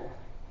cripple.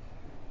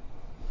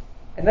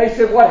 And they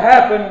said what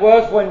happened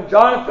was when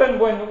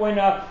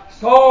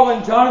Saul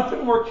and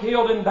Jonathan were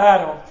killed in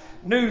battle,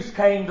 news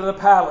came to the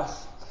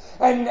palace.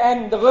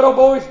 And the little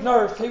boy's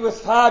nurse, he was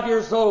 5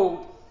 years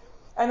old.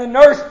 And the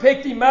nurse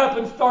picked him up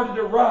and started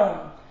to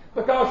run,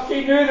 because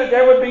she knew that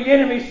there would be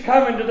enemies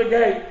coming to the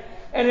gate.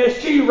 And as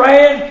she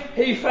ran,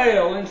 he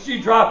fell and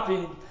she dropped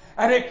him.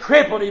 And it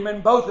crippled him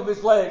in both of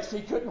his legs.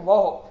 He couldn't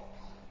walk.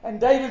 And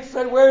David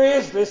said, where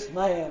is this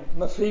man,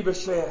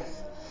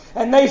 Mephibosheth?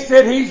 And they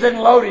said, he's in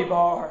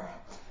Lodebar.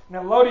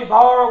 Now,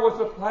 Lodebar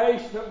was a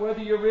place that, whether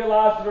you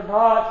realize it or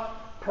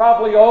not,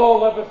 probably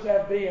all of us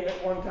have been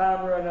at one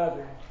time or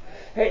another.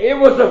 It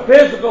was a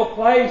physical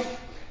place,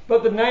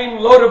 but the name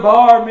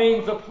Lodebar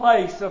means a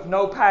place of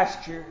no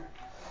pasture.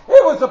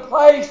 It was a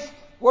place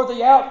where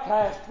the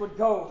outcast would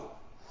go.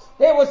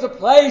 It was a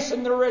place,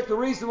 and the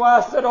reason why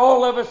I said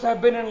all of us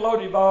have been in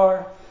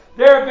Lodebar,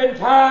 there have been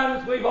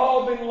times we've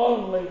all been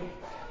lonely.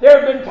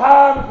 There have been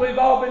times we've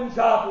all been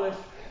jobless.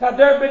 There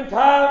have been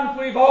times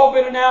we've all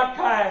been an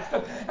outcast.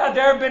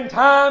 There have been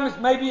times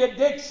maybe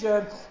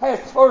addiction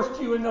has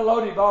forced you into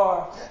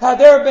Lodebar.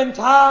 There have been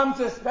times,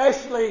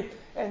 especially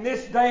in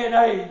this day and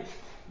age,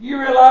 you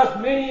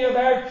realize many of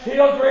our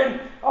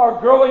children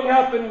are growing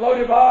up in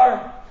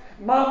Lodebar.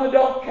 Mama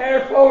don't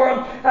care for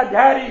them.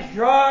 Daddy's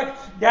drunk.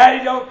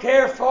 Daddy don't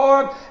care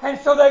for them. And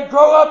so they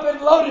grow up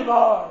in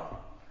Lodebar,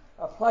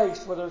 a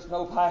place where there's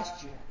no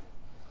pasture.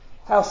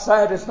 How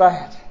sad is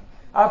that?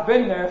 I've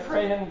been there,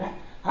 friend.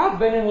 I've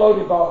been in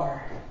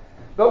Lodebar.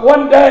 But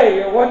one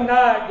day or one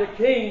night, the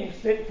king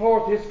sent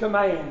forth his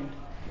command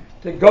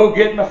to go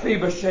get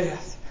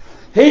Mephibosheth.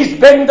 He's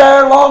been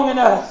there long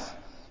enough.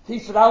 He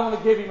said, I want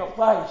to give him a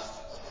place.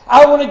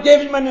 I want to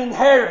give him an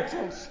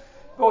inheritance.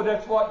 Oh,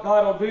 that's what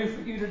God will do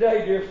for you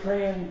today, dear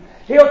friend.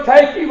 He'll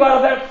take you out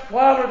of that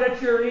squalor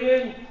that you're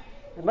in.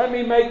 And let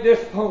me make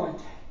this point.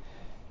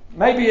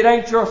 Maybe it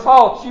ain't your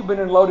fault you've been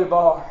in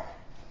Lodebar.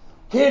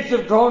 Kids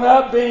have grown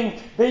up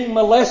being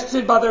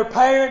molested by their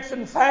parents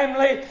and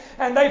family,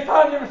 and they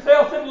find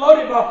themselves in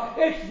Lodebar.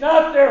 It's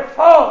not their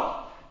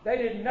fault. They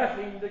did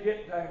nothing to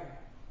get there.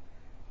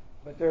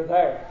 But they're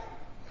there.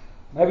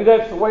 Maybe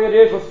that's the way it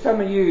is with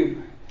some of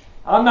you.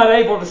 I'm not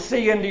able to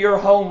see into your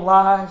home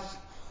lives.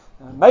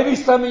 Maybe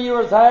some of you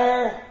are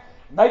there,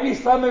 Maybe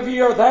some of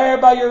you are there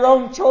by your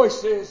own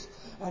choices,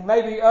 and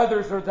maybe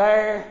others are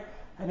there,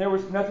 and there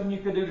was nothing you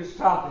could do to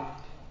stop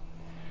it.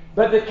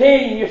 But the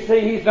king, you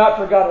see, he's not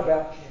forgot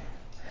about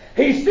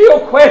you. He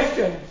still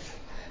questions,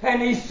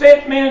 and he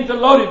sent men to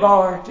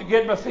Lodebar to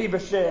get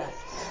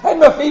Mephibosheth. And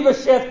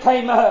Mephibosheth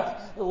came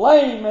up,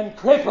 lame and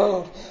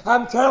crippled.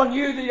 I'm telling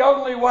you, the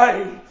only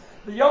way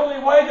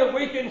that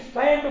we can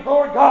stand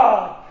before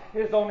God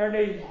is on our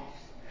knees.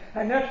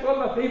 And that's what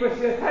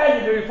Mephibosheth had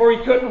to do before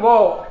he couldn't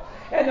walk.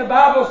 And the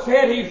Bible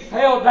said he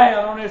fell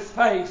down on his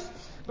face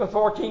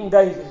before King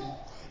David.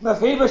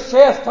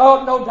 Mephibosheth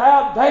thought, no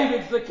doubt,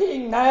 David's the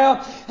king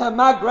now, and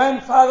my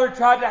grandfather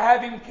tried to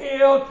have him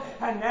killed,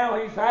 and now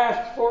he's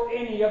asked for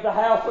any of the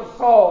house of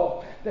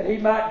Saul that he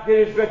might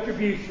get his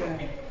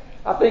retribution.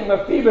 I think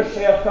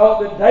Mephibosheth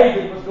thought that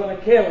David was going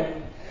to kill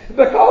him,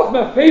 because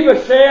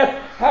Mephibosheth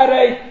had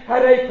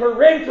a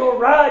parental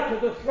right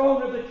to the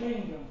throne of the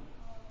kingdom.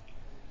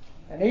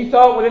 And he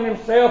thought within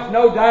himself,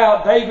 no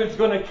doubt David's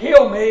going to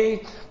kill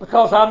me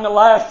because I'm the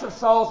last of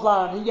Saul's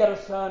line. He had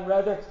a son,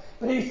 rather.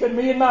 But he said,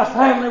 me and my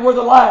family were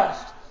the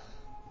last.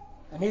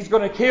 And he's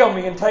going to kill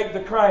me and take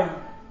the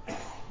crown.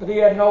 But he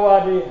had no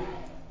idea.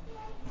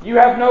 You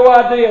have no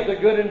idea the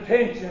good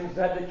intentions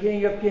that the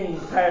King of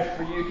Kings has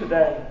for you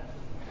today.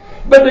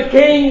 But the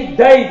King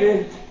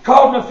David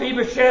called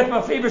Mephibosheth.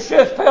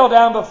 Mephibosheth fell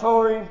down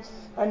before him.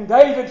 And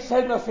David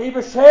said,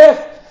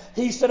 Mephibosheth,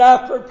 he said,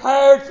 I've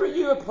prepared for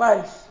you a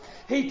place.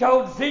 He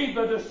told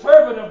Ziba, the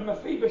servant of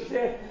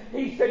Mephibosheth,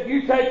 he said,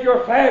 you take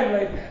your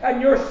family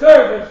and your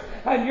servants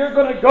and you're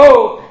going to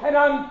go, and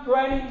I'm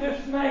granting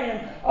this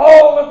man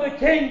all of the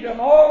kingdom,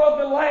 all of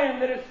the land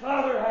that his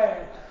father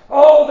had,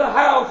 all the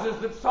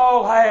houses that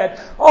Saul had,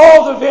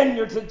 all the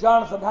vineyards that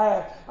Jonathan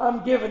had,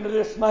 I'm giving to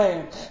this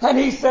man. And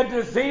he said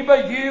to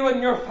Ziba, you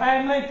and your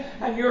family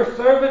and your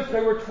servants,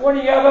 there were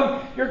 20 of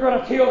them, you're going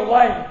to till the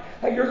land,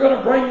 and you're going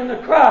to bring in the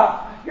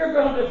crop, you're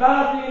going to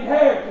divide the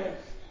inheritance.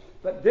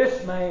 But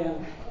this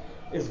man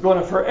is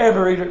going to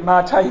forever eat at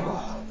my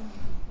table.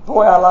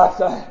 Boy, I like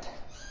that.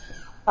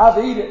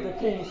 I've eaten at the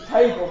king's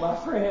table, my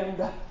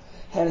friend,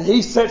 and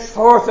he sets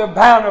forth a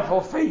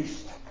bountiful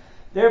feast.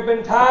 There have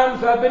been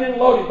times I've been in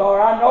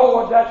Lodebar. I know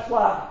what that's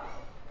like.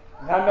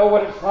 And I know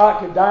what it's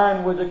like to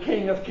dine with the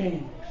King of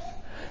Kings.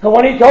 And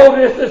when he told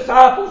his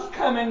disciples,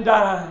 come and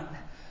dine,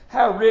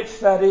 how rich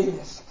that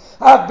is.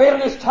 I've been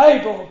at his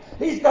table.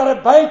 He's got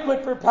a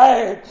banquet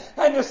prepared,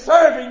 and the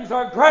servings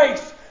are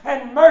grace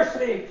and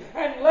mercy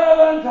and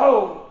love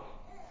untold.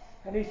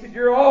 And he said,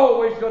 you're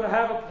always going to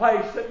have a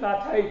place at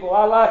my table.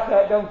 I like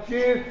that, don't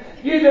you?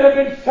 You that have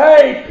been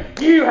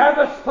saved, you have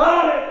a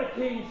spot at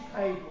the king's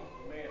table.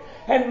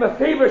 And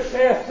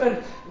Mephibosheth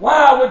said,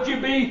 why would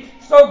you be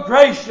so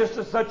gracious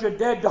to such a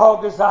dead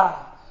dog as I?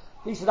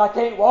 He said, I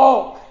can't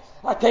walk.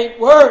 I can't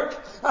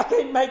work. I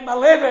can't make my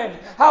living.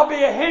 I'll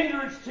be a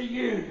hindrance to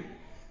you.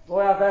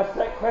 Boy, I've asked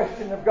that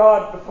question of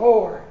God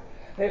before.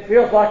 It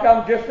feels like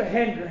I'm just a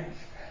hindrance.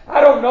 I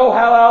don't know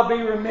how I'll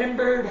be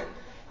remembered.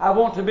 I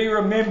want to be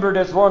remembered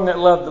as one that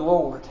loved the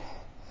Lord.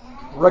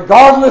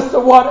 Regardless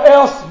of what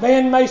else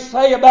men may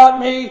say about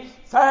me,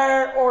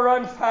 fair or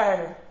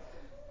unfair,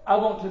 I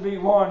want to be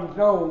one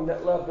known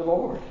that loved the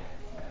Lord.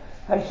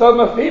 And so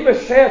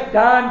Mephibosheth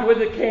dined with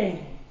the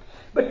king.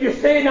 But you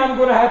see, and I'm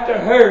going to have to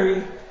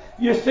hurry.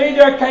 You see,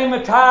 there came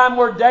a time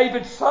where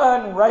David's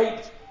son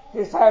raped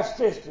his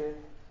half-sister.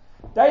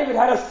 David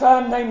had a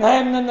son named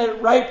Amnon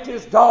that raped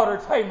his daughter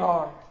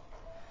Tamar.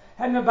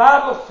 And the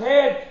Bible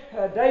said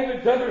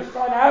David's other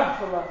son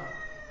Absalom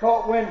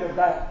caught wind of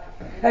that.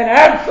 And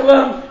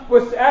Absalom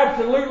was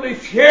absolutely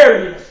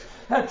furious.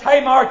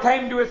 Tamar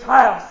came to his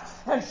house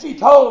and she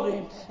told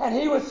him, and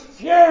he was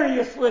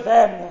furious with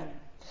Amnon.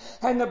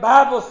 And the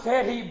Bible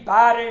said he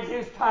bided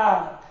his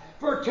time.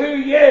 For 2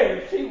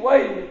 years he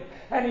waited,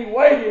 and he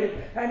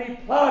waited, and he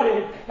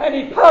plotted, and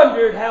he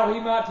pondered how he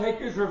might take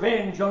his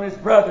revenge on his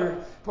brother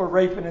for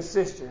raping his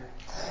sister.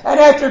 And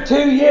after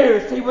 2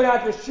 years he went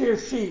out to shear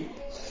sheep.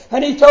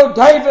 And he told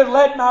David,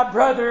 let my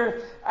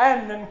brother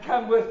Amnon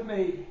come with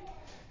me.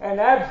 And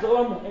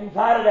Absalom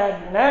invited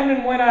Amnon. And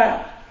Amnon went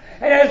out.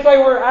 And as they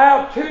were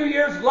out 2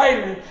 years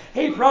later,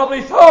 he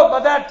probably thought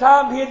by that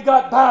time he had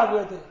got by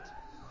with it.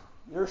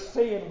 Your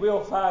sin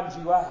will find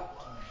you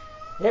out.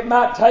 It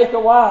might take a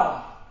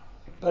while,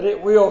 but it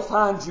will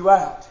find you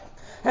out.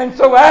 And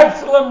so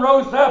Absalom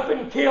rose up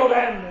and killed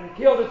Amnon,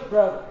 killed his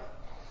brother.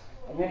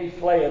 And then he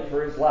fled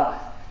for his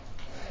life.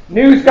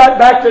 News got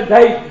back to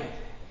David.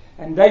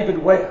 And David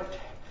wept.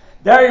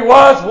 There he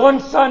was, one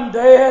son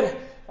dead,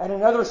 and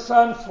another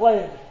son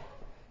fled.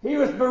 He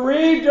was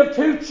bereaved of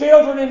 2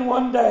 children in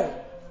one day.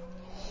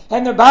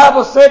 And the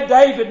Bible said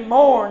David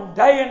mourned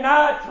day and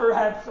night for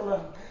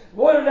Absalom.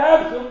 Wanted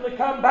Absalom to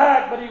come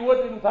back, but he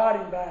wouldn't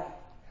invite him back.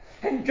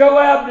 And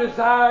Joab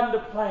designed a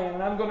plan,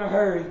 and I'm going to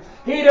hurry.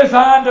 He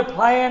designed a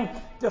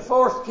plan to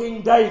force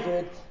King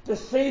David to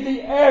see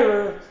the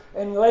error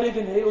in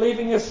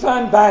leaving his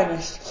son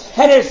banished.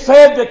 And it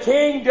said the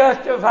king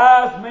just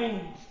devised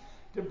means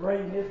to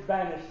bring his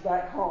banished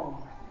back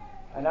home.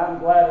 And I'm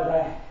glad of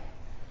that.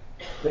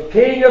 The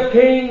King of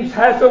Kings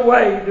has a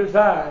way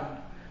designed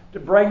to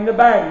bring the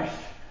banished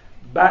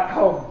back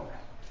home.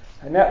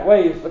 And that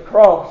way is the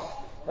cross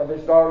of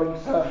His darling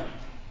Son.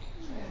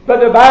 But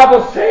the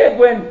Bible said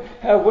when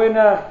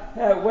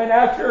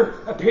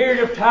after a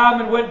period of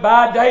time and went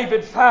by,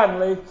 David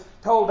finally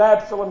told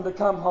Absalom to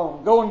come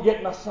home. Go and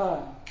get my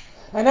son.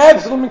 And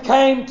Absalom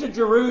came to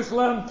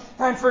Jerusalem,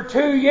 and for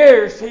 2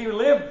 years he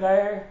lived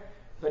there,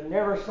 but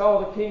never saw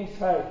the king's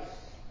face.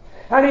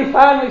 And he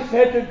finally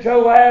said to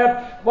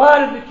Joab,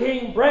 why did the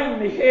king bring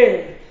me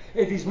here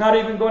if he's not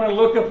even going to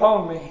look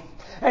upon me?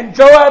 And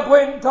Joab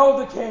went and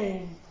told the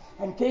king,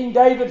 and King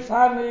David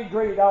finally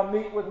agreed, I'll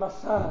meet with my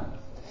son.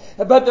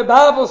 But the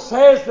Bible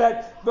says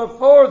that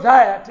before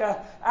that,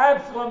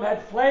 Absalom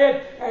had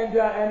fled, and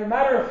a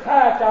matter of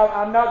fact,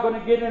 I'm not going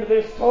to get into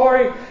this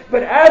story,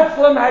 but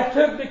Absalom had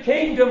took the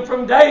kingdom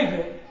from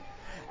David.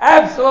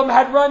 Absalom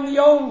had run his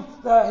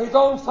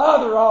own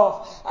father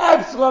off.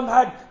 Absalom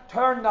had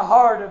turned the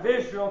heart of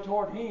Israel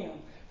toward him.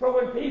 For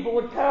when people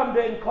would come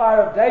to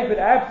inquire of David,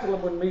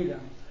 Absalom would meet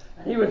him.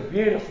 And he was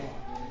beautiful,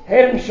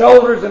 head and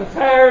shoulders and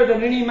fairer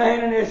than any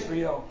man in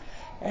Israel.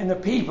 And the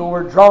people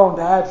were drawn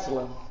to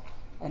Absalom.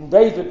 And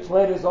David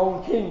fled his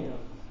own kingdom.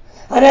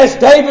 And as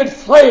David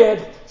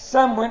fled,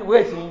 some went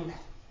with him,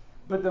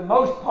 but the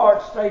most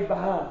part stayed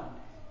behind.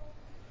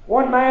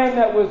 One man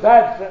that was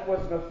absent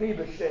was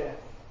Mephibosheth.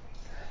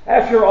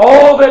 After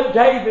all that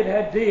David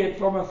had did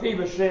for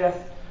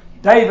Mephibosheth,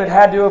 David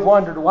had to have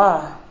wondered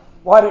why.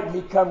 Why didn't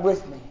he come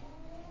with me?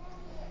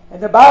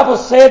 And the Bible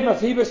said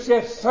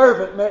Mephibosheth's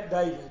servant met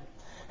David.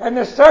 And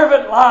the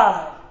servant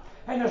lied.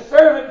 And the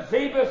servant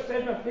Ziba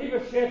said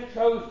Mephibosheth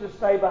chose to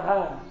stay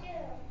behind.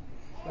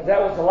 But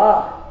that was a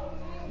lie.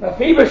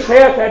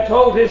 Mephibosheth had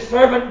told his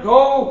servant,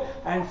 go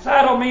and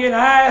saddle me an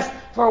ass,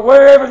 for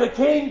wherever the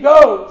king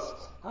goes,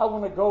 I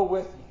want to go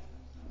with him.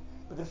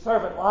 But the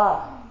servant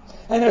lied.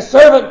 And the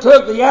servant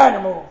took the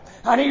animal,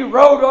 and he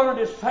rode on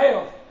it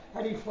himself,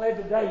 and he fled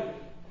to David.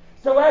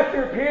 So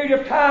after a period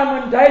of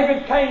time when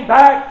David came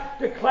back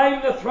to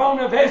claim the throne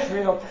of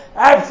Israel,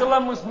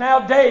 Absalom was now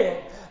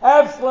dead.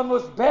 Absalom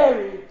was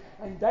buried,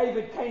 and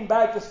David came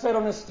back to sit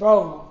on his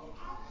throne.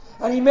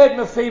 And he met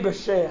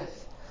Mephibosheth.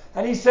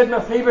 And he said,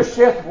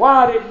 Mephibosheth,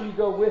 why didn't you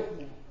go with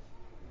me?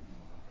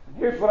 And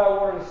here's what I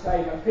wanted to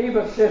say.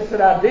 Mephibosheth said,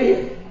 I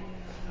did.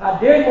 I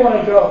did want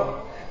to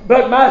go.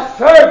 But my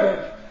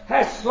servant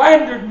has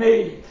slandered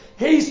me.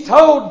 He's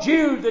told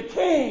you, the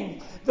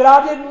king, that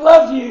I didn't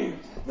love you,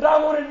 that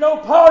I wanted no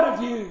part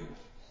of you.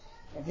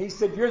 And he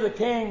said, you're the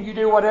king. You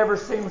do whatever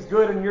seems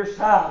good in your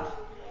sight.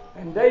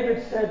 And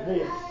David said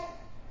this.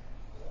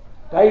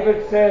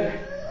 David said,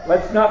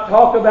 let's not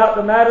talk about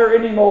the matter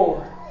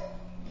anymore.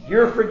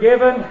 You're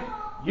forgiven.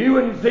 You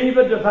and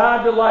Ziba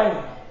divide the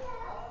land.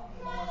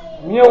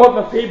 And you know what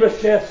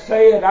Mephibosheth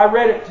said? I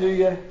read it to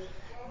you.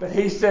 But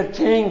he said,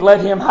 King,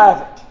 let him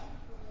have it.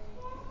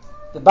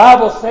 The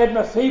Bible said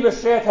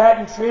Mephibosheth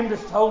hadn't trimmed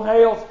his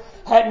toenails,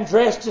 hadn't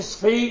dressed his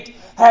feet,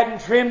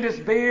 hadn't trimmed his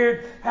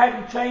beard,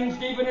 hadn't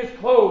changed even his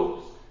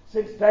clothes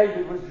since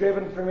David was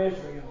driven from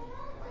Israel.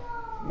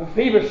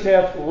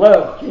 Mephibosheth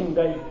loved King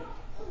David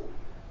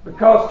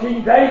because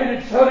King David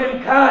had showed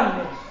him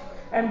kindness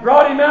and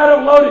brought him out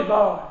of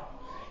Lodebar.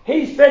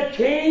 He said,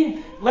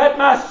 King, let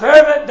my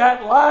servant,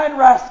 that lying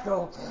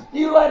rascal,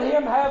 you let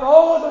him have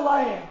all of the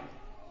land.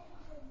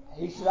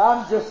 He said,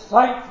 I'm just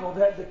thankful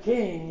that the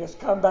king has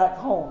come back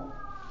home.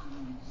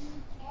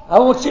 I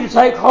want you to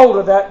take hold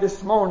of that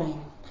this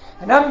morning.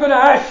 And I'm going to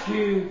ask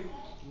you,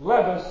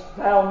 lovest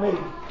thou me?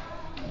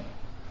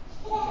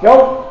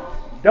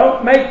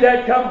 Don't make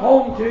that come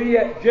home to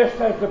you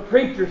just as the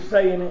preacher's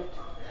saying it.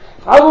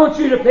 I want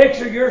you to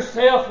picture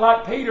yourself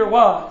like Peter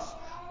was,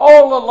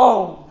 all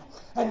alone.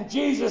 And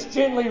Jesus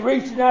gently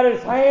reaching out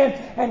his hand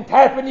and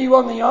tapping you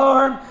on the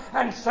arm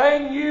and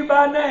saying you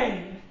by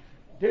name,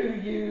 do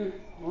you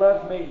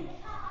love me?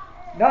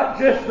 Not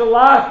just the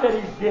life that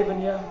He's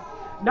given you,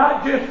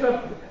 not just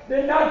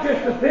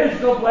the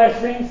physical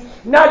blessings,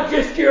 not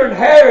just your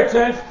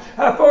inheritance,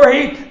 for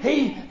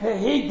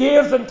He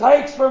gives and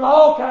takes from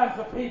all kinds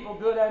of people,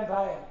 good and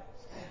bad.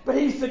 But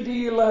He said, do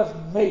you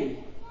love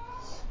me?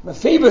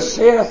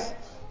 Mephibosheth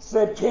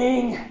said,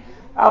 King,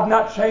 I've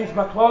not changed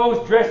my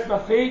clothes, dressed my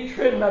feet,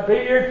 trimmed my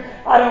beard.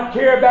 I don't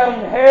care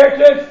about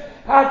inheritance.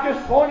 I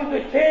just wanted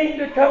the king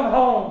to come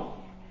home.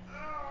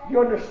 You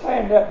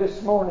understand that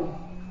this morning?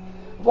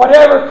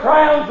 Whatever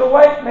crowns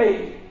await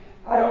me,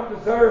 I don't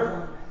deserve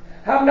them.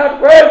 I'm not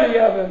worthy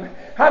of them.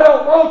 I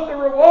don't want the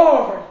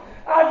reward.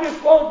 I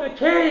just want the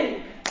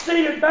king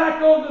seated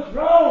back on the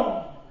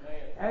throne.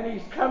 And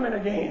He's coming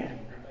again.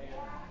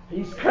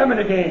 He's coming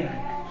again.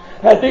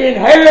 At the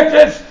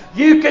inheritance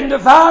you can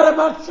divide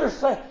amongst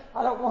yourselves.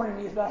 I don't want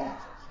any of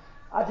that.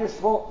 I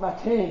just want my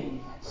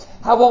king.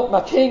 I want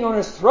my king on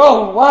his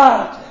throne.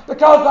 Why?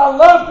 Because I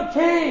love the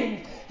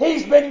king.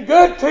 He's been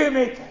good to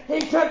me. He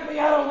took me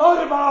out of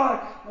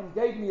Lodebar and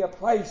gave me a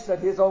place at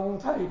His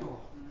own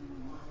table.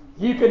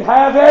 You can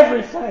have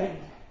everything.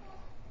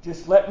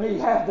 Just let me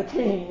have the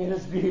king in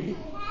his beauty.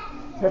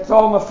 That's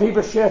all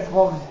Mephibosheth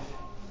wanted.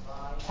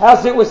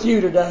 How's it with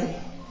you today?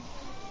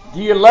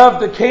 Do you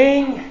love the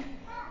King?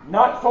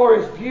 Not for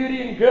His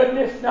beauty and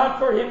goodness, not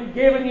for Him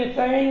giving you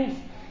things,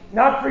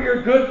 not for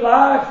your good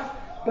life,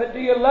 but do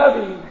you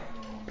love Him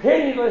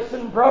penniless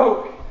and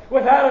broke,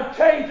 without a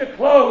change of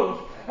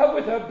clothes,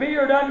 with a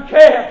beard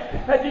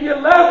unkept? And do you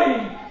love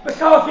Him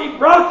because He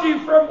brought you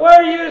from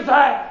where you is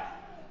at,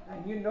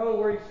 and you know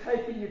where He's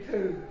taking you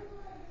to?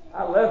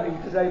 I love Him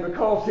today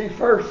because He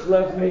first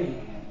loved me.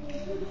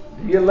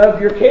 Do you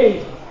love your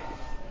King?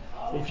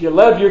 If you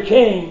love your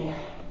King,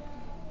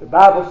 the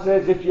Bible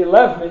says, if you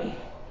love me,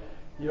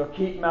 you'll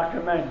keep my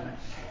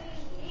commandments.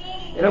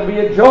 It'll be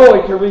a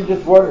joy to read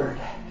His Word.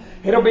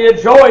 It'll be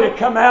a joy to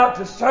come out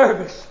to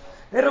service.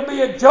 It'll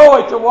be a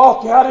joy to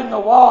walk out in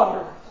the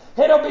water.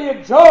 It'll be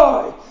a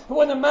joy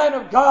when the man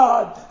of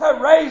God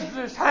raises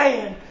his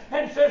hand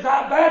and says,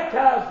 I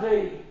baptize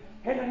thee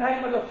in the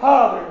name of the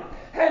Father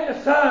and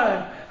the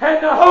Son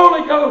and the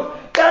Holy Ghost.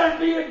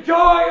 That'll be a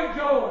joy of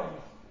joys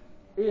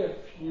if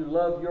you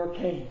love your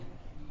King.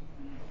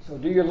 So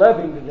do you love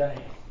Him today?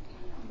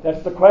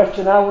 That's the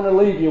question I want to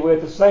leave you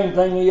with. The same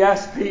thing He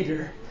asked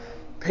Peter.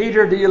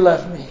 Peter, do you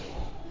love me?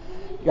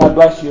 God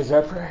bless you as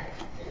I pray.